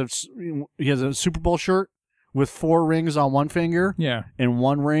he has a Super Bowl shirt with 4 rings on one finger Yeah. and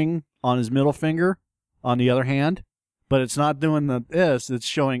 1 ring on his middle finger on the other hand, but it's not doing it's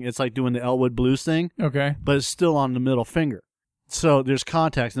showing, it's like doing the Elwood Blues thing, Okay. but it's still on the middle finger. So there's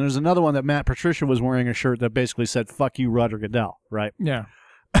context. And there's another one that Matt Patricia was wearing a shirt that basically said, "Fuck you, Roger Goodell," right? Yeah.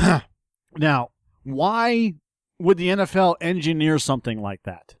 Now, why would the NFL engineer something like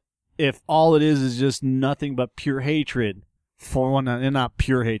that if all it is just nothing but pure hatred for one, and not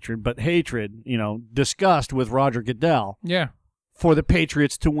pure hatred, but hatred, disgust with Roger Goodell Yeah. for the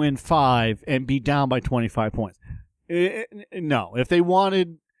Patriots to win 5 and be down by 25 points? No, if they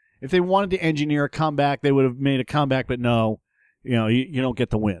wanted to engineer a comeback, they would have made a comeback, but no, you don't get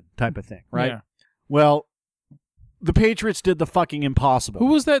the win type of thing, right? Yeah. Well, the Patriots did the fucking impossible.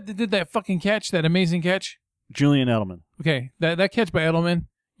 Who was that did that fucking catch? That amazing catch? Julian Edelman. Okay. That catch by Edelman,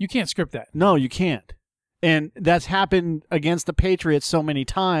 you can't script that. No, you can't. And that's happened against the Patriots so many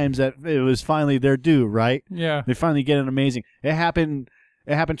times that it was finally their due, right? Yeah. They finally get an amazing. It happened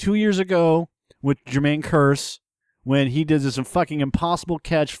 2 years ago with Jermaine Kearse when he did this fucking impossible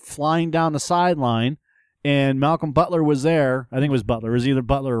catch flying down the sideline, and Malcolm Butler was there. I think it was Butler. It was either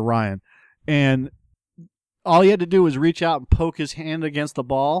Butler or Ryan. And all he had to do was reach out and poke his hand against the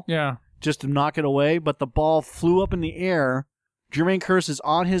ball Yeah. just to knock it away, but the ball flew up in the air. Jermaine Kearse is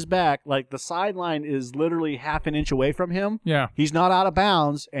on his back, like the sideline is literally half an inch away from him. Yeah. He's not out of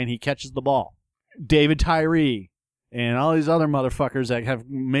bounds, and he catches the ball. David Tyree and all these other motherfuckers that have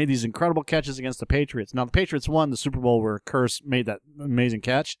made these incredible catches against the Patriots. Now, the Patriots won the Super Bowl where Kearse made that amazing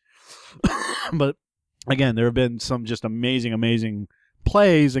catch. But, again, there have been some just amazing, amazing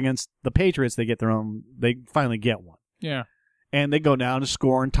plays against the Patriots. They finally get one. Yeah. And they go down to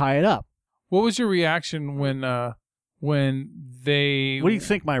score and tie it up. What was your reaction when they? What do you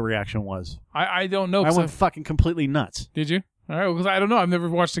think my reaction was? I don't know. I 'cause went fucking completely nuts. Did you? All right. Because I don't know. I've never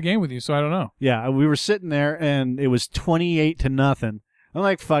watched the game with you, so I don't know. Yeah, we were sitting there, and it was 28-0. I'm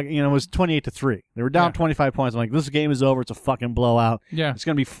like, fuck, it was 28-3. They were down Yeah. 25 points. I'm like, this game is over. It's a fucking blowout. Yeah. It's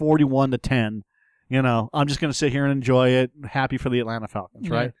going to be 41-10. I'm just going to sit here and enjoy it. Happy for the Atlanta Falcons,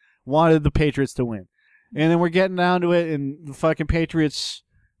 Yeah. right? Wanted the Patriots to win. And then we're getting down to it, and the fucking Patriots,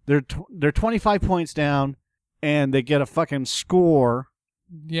 they're 25 points down, and they get a fucking score.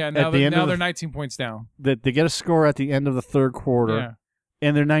 Yeah. At Now the end of they're the- 19 points down. That they get a score at the end of the third quarter. Yeah.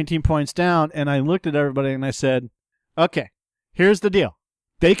 And they're 19 points down, and I looked at everybody and I said, okay, here's the deal.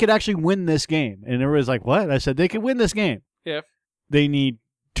 They could actually win this game. And everybody's like, what? I said, they could win this game. If. They need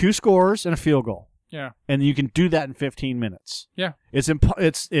 2 scores and a field goal. Yeah. And you can do that in 15 minutes. Yeah.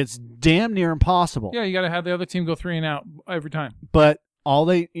 It's damn near impossible. Yeah. You got to have the other team go 3 and out every time. But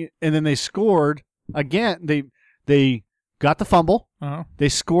and then they scored again. They got the fumble. Uh-huh. They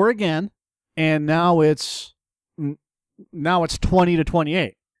score again, and now it's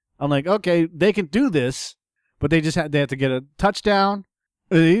 20-28. I'm like, okay, they can do this, but they have to get a touchdown.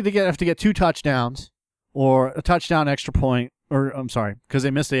 They either have to get 2 touchdowns or a touchdown extra point, or I'm sorry, because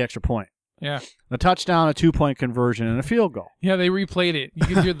they missed the extra point. Yeah. A touchdown, a 2-point conversion, and a field goal. Yeah. They replayed it. You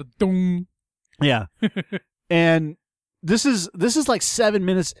can hear the dong. Yeah. And this is like 7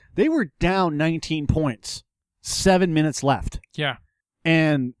 minutes. They were down 19 points. 7 minutes left. Yeah.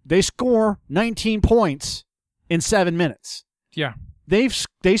 And they score 19 points in 7 minutes. Yeah.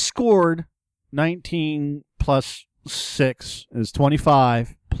 They scored 19 plus 6 is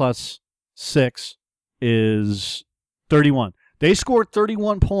 25 plus 6 is 31. They scored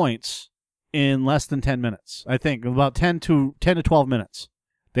 31 points in less than 10 minutes. I think about 10 to 12 minutes.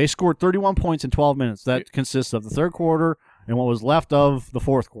 They scored 31 points in 12 minutes. That consists of the third quarter and what was left of the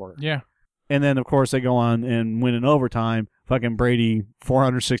fourth quarter. Yeah. And then, of course, they go on and win in overtime. Fucking Brady,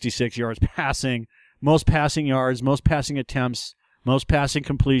 466 yards passing, most passing yards, most passing attempts, most passing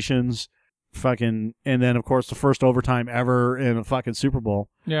completions. And then, of course, the first overtime ever in a fucking Super Bowl.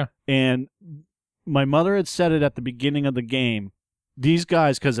 Yeah. And my mother had said it at the beginning of the game. These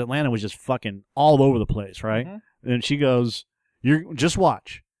guys, because Atlanta was just fucking all over the place, right? Mm-hmm. And she goes, just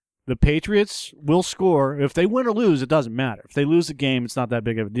watch. The Patriots will score. If they win or lose, it doesn't matter. If they lose the game, it's not that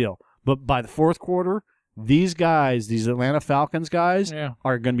big of a deal. But by the fourth quarter, These guys, these Atlanta Falcons guys, Yeah.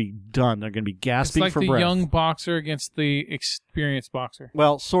 are going to be done. They're going to be It's gasping like for the breath. young boxer against the experienced boxer.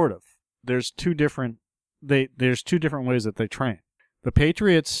 Well, sort of. There's two different ways that they train. The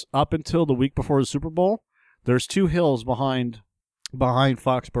Patriots, up until the week before the Super Bowl, there's 2 hills behind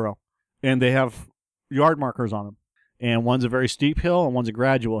Foxborough, and they have yard markers on them. And one's a very steep hill and one's a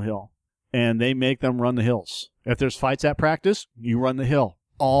gradual hill. And they make them run the hills. If there's fights at practice, you run the hill.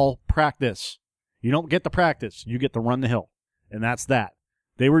 All practice. You don't get the practice. You get to run the hill. And that's that.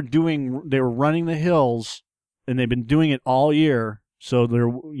 They were running the hills, and they've been doing it all year. So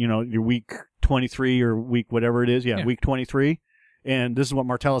they're, your week 23 or week whatever it is. Yeah, week 23. And this is what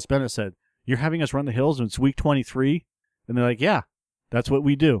Martellus Bennett said. You're having us run the hills and it's week 23? And they're like, yeah, that's what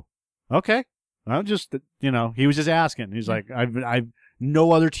we do. Okay. I'm just, he was just asking. He's like, I've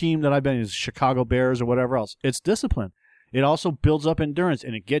no other team that I've been in is Chicago Bears or whatever else. It's discipline. It also builds up endurance,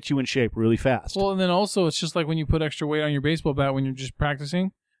 and it gets you in shape really fast. Well, and then also it's just like when you put extra weight on your baseball bat when you're just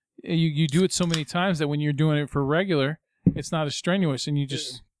practicing. You do it so many times that when you're doing it for regular, it's not as strenuous, and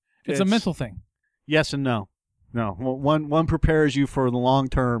it's a mental thing. Yes and no. No, one prepares you for the long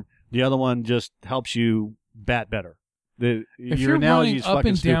term. The other one just helps you bat better. If your you're analogy running is up fucking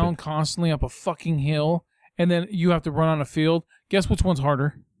and down stupid. constantly up a fucking hill, and then you have to run on a field, guess which one's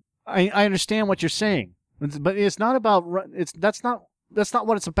harder? I understand what you're saying, but it's not about. That's not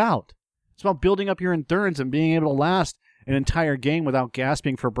what it's about. It's about building up your endurance and being able to last an entire game without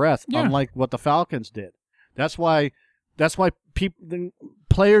gasping for breath, unlike what the Falcons did. That's why the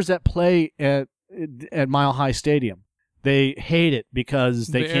players that play at Mile High Stadium, they hate it because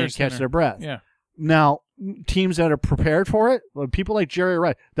they can't catch their breath. Yeah. Now, teams that are prepared for it, people like Jerry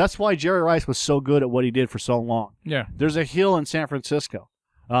Rice. That's why Jerry Rice was so good at what he did for so long. Yeah. There's a hill in San Francisco,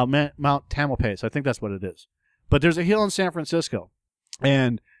 Mount Tamalpais. I think that's what it is. But there's a hill in San Francisco,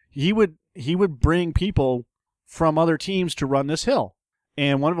 and he would bring people from other teams to run this hill.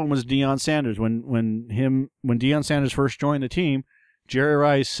 And one of them was Deion Sanders. When Deion Sanders first joined the team, Jerry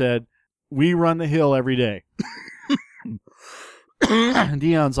Rice said, "We run the hill every day." And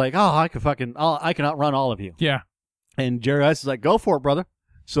Deion's like, "Oh, I can outrun all of you." Yeah. And Jerry Rice is like, "Go for it, brother."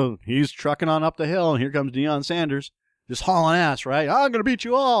 So he's trucking on up the hill, and here comes Deion Sanders, just hauling ass, right? "I'm gonna beat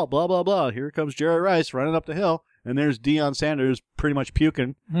you all," blah blah blah. Here comes Jerry Rice running up the hill, and there's Deion Sanders pretty much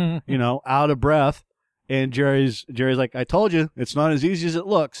puking, out of breath. And Jerry's like, "I told you, it's not as easy as it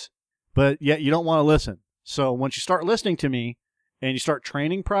looks, but yet you don't want to listen. So once you start listening to me, and you start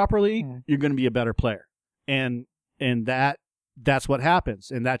training properly, you're going to be a better player." And that's what happens.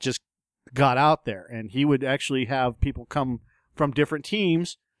 And that just got out there. And he would actually have people come from different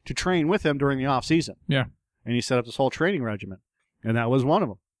teams to train with him during the off season. Yeah. And he set up this whole training regimen. And that was one of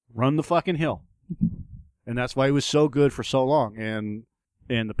them. Run the fucking hill. And that's why he was so good for so long. And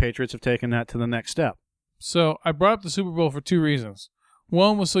the Patriots have taken that to the next step. So I brought up the Super Bowl for 2 reasons.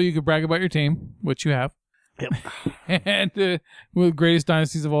 One was so you could brag about your team, which you have. Yep. And one of the greatest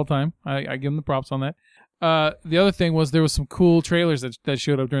dynasties of all time. I give them the props on that. The other thing was there was some cool trailers that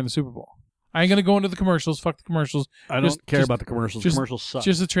showed up during the Super Bowl. I ain't going to go into the commercials. Fuck the commercials. I don't care about the commercials. Commercials suck.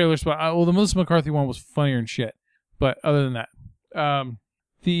 Just the trailer spot. Well, the Melissa McCarthy one was funnier and shit. But other than that,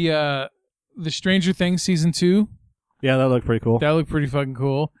 the Stranger Things season 2. Yeah, that looked pretty cool. That looked pretty fucking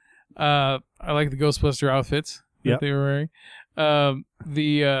cool. I like the Ghostbuster outfits that they were wearing.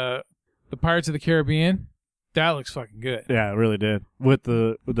 The Pirates of the Caribbean. That looks fucking good. Yeah, it really did. With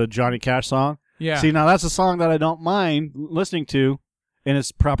the Johnny Cash song. Yeah. See, now that's a song that I don't mind listening to in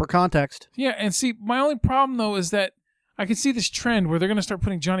its proper context. Yeah, and see, my only problem, though, is that I can see this trend where they're going to start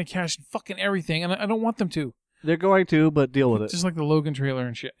putting Johnny Cash in fucking everything, and I don't want them to. They're going to, but deal with it. Just like the Logan trailer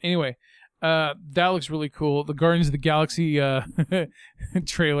and shit. Anyway, that looks really cool. The Guardians of the Galaxy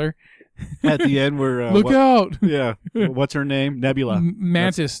trailer. At the end, where look out! Yeah, what's her name? Nebula.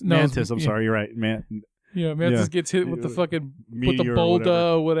 Mantis. No, Mantis. I'm sorry, you're right. Mantis gets hit with the fucking meteor with the boulder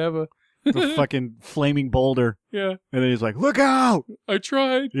or whatever. The fucking flaming boulder. Yeah. And then he's like, "Look out!" I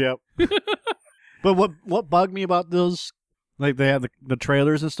tried. Yep. But what bugged me about those, like they have the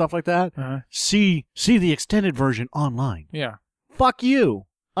trailers and stuff like that. Uh-huh. See the extended version online. Yeah. Fuck you.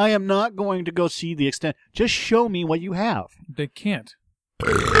 I am not going to go see the extent. Just show me what you have. They can't.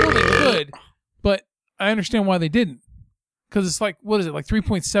 Well, they could, but I understand why they didn't. Because it's like, what is it, like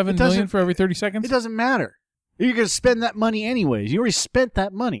 3.7 million for every 30 seconds? It doesn't matter. You're going to spend that money anyways. You already spent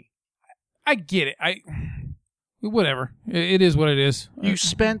that money. I get it. Whatever. It is what it is. You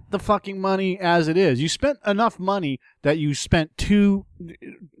spent the fucking money as it is. You spent enough money that you spent $10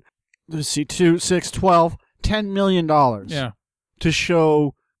 million to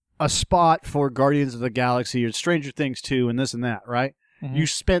show a spot for Guardians of the Galaxy or Stranger Things 2 and this and that, right? Mm-hmm. You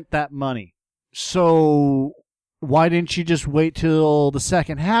spent that money. So why didn't you just wait till the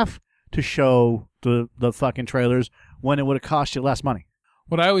second half to show the fucking trailers when it would have cost you less money?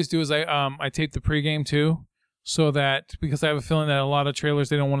 What I always do is I tape the pregame too, so that because I have a feeling that a lot of trailers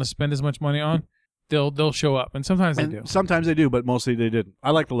they don't want to spend as much money on, they'll show up, and sometimes they do. Sometimes they do, but mostly they didn't.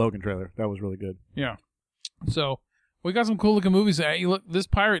 I like the Logan trailer; that was really good. Yeah. So we got some cool looking movies. You look, this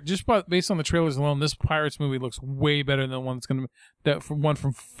pirate based on the trailers alone, this Pirates movie looks way better than the one one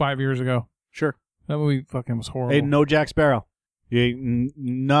from 5 years ago. Sure, that movie fucking was horrible. Hey, no Jack Sparrow.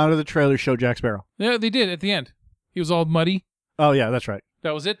 None of the trailers show Jack Sparrow. Yeah, they did at the end. He was all muddy. Oh yeah, that's right.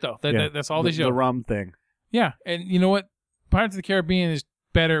 That was it though. Yeah. That's all they showed. The rum thing. Yeah, and you know what? Pirates of the Caribbean is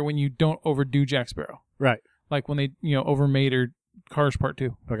better when you don't overdo Jack Sparrow. Right. Like when they overmade or Cars Part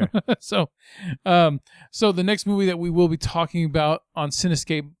 2. Okay. So the next movie that we will be talking about on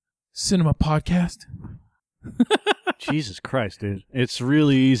Cinescape Cinema Podcast. Jesus Christ, dude. It's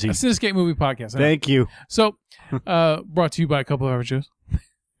really easy. A Cinescape movie podcast. Thank you. So, brought to you by a couple of average Joes.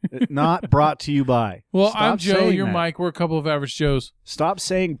 Not brought to you by. Well, Stop I'm Joe, saying you're that. Mike, we're a couple of average Joes. Stop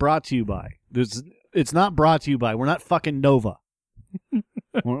saying brought to you by. It's not brought to you by. We're not fucking Nova.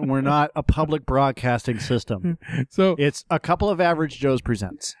 We're not a public broadcasting system. So it's a couple of average Joes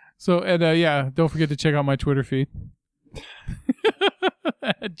presents. So, and don't forget to check out my Twitter feed.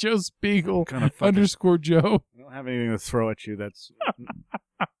 At Joe Spiegel _ Joe. I don't have anything to throw at you. That's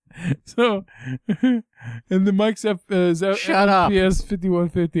so. And the Mike's Shut up. FPS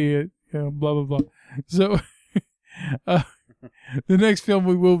 5150. Blah blah blah. So, the next film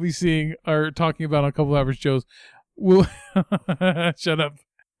we will be seeing or talking about on a couple of average Joes will shut up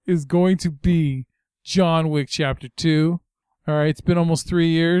is going to be John Wick Chapter 2. All right, it's been almost 3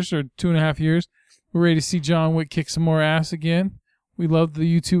 years or 2.5 years. We're ready to see John Wick kick some more ass again. We love the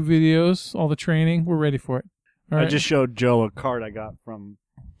YouTube videos, all the training. We're ready for it. All right? I just showed Joe a card I got from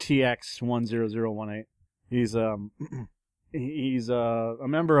TX10018. He's a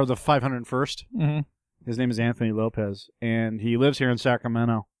member of the 501st. Mm-hmm. His name is Anthony Lopez, and he lives here in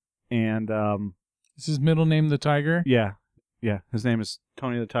Sacramento. And is his middle name the Tiger? Yeah. His name is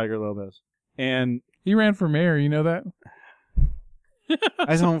Tony the Tiger Lopez, and he ran for mayor. You know that?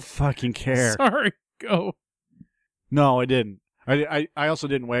 I don't fucking care. Sorry, go. No, I didn't. I also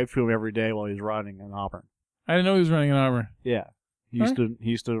didn't wave to him every day while he was running in Auburn. I didn't know he was running in Auburn. Yeah, he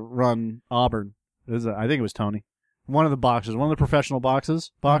used to run Auburn. I think it was Tony. One of the professional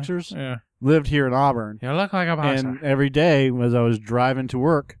boxers. Yeah. Lived here in Auburn. You look like a boxer. And every day as I was driving to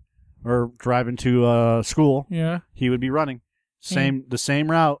work or driving to school, he would be running the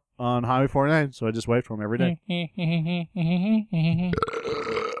same route on Highway 49. So I just waved for him every day.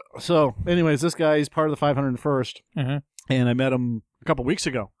 So, anyways, this guy is part of the 501st, and I met him a couple weeks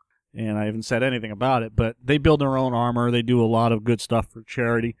ago, and I haven't said anything about it, but they build their own armor. They do a lot of good stuff for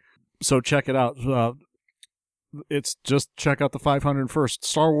charity. So check it out. It's just check out the 501st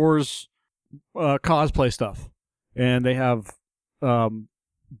Star Wars cosplay stuff, and they have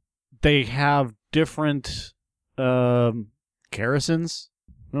different garrisons.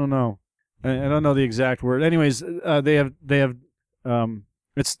 I don't know. I don't know the exact word. Anyways, they have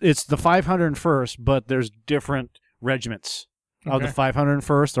it's the 501st, but there's different regiments of the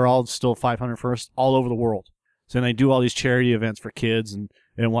 501st. They're all still 501st all over the world. So then they do all these charity events for kids and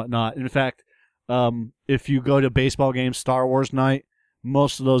whatnot. In fact, if you go to baseball games, Star Wars night,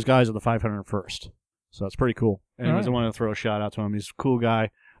 most of those guys are the 501st. So that's pretty cool. Anyways, I wanted to throw a shout out to him. He's a cool guy.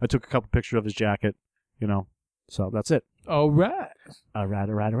 I took a couple pictures of his jacket, So that's it. All right. All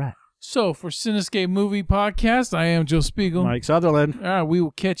right. So for Cinescape Movie Podcast, I am Joe Spiegel. Mike Sutherland. All right, we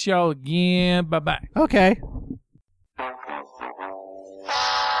will catch y'all again. Bye-bye. Okay.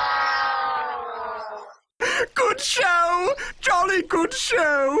 Good show! Jolly good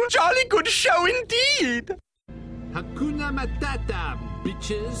show! Jolly good show indeed! Hakuna Matata,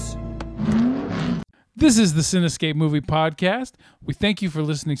 bitches. This is the Cinescape Movie Podcast. We thank you for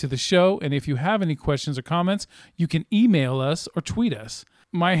listening to the show, and if you have any questions or comments, you can email us or tweet us.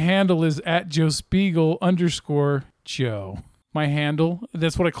 My handle is at Joe Spiegel _ Joe. My handle,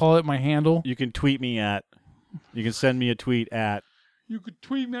 that's what I call it, my handle. You can tweet me at, you can send me a tweet at. You could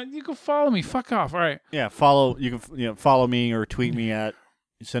tweet me, you can follow me, fuck off, all right. Yeah, follow, you can follow me or tweet me at,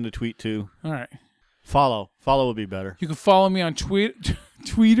 send a tweet to. All right. Follow would be better. You can follow me on Twitter.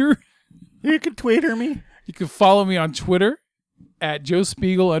 You can Twitter me. You can follow me on Twitter at Joe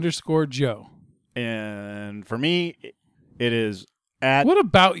Spiegel _ Joe. And for me, it is at What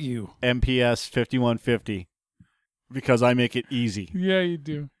about you? MPS 5150 because I make it easy. Yeah, you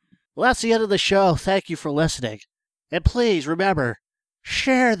do. Well, that's the end of the show. Thank you for listening. And please remember,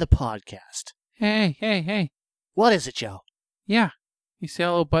 share the podcast. Hey. What is it, Joe? Yeah. You see that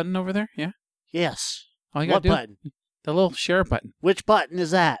little button over there? Yeah? Yes. All you What gotta do, button? the little share button. Which button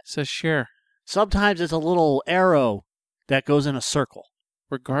is that? It says share. Sometimes it's a little arrow that goes in a circle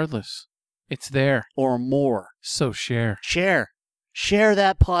Regardless, it's there. or more. So share. Share. Share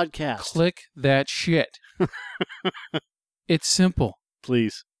that podcast. Click that shit. It's simple.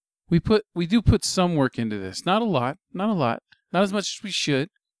 Please. We do put some work into this. Not a lot. Not as much as we should.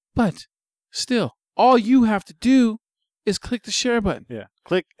 But still, all you have to do is click the share button. Yeah.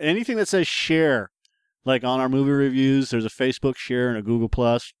 Click anything that says share. Like on our movie reviews, there's a Facebook share and a Google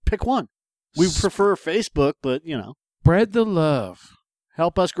Plus. Pick one. We prefer Facebook, but, Spread the love.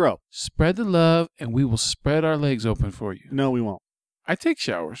 help us grow. Spread the love, and we will spread our legs open for you. No, we won't. I take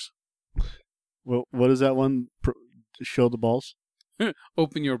showers. Well, what is that one? Show the balls?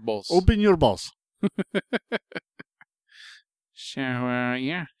 Open your balls. Open your balls. Share,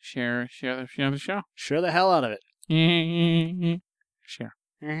 yeah. Share the show. Share the hell out of it. Share.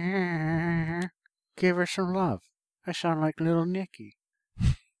 Give her some love. I sound like little Nicky.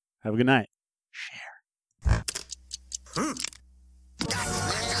 Have a good night.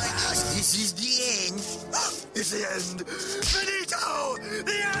 This is the end. It's the end. Finito!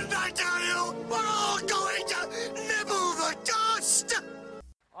 The end, I tell you! We're all going to nibble the dust!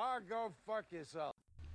 Or go fuck yourself.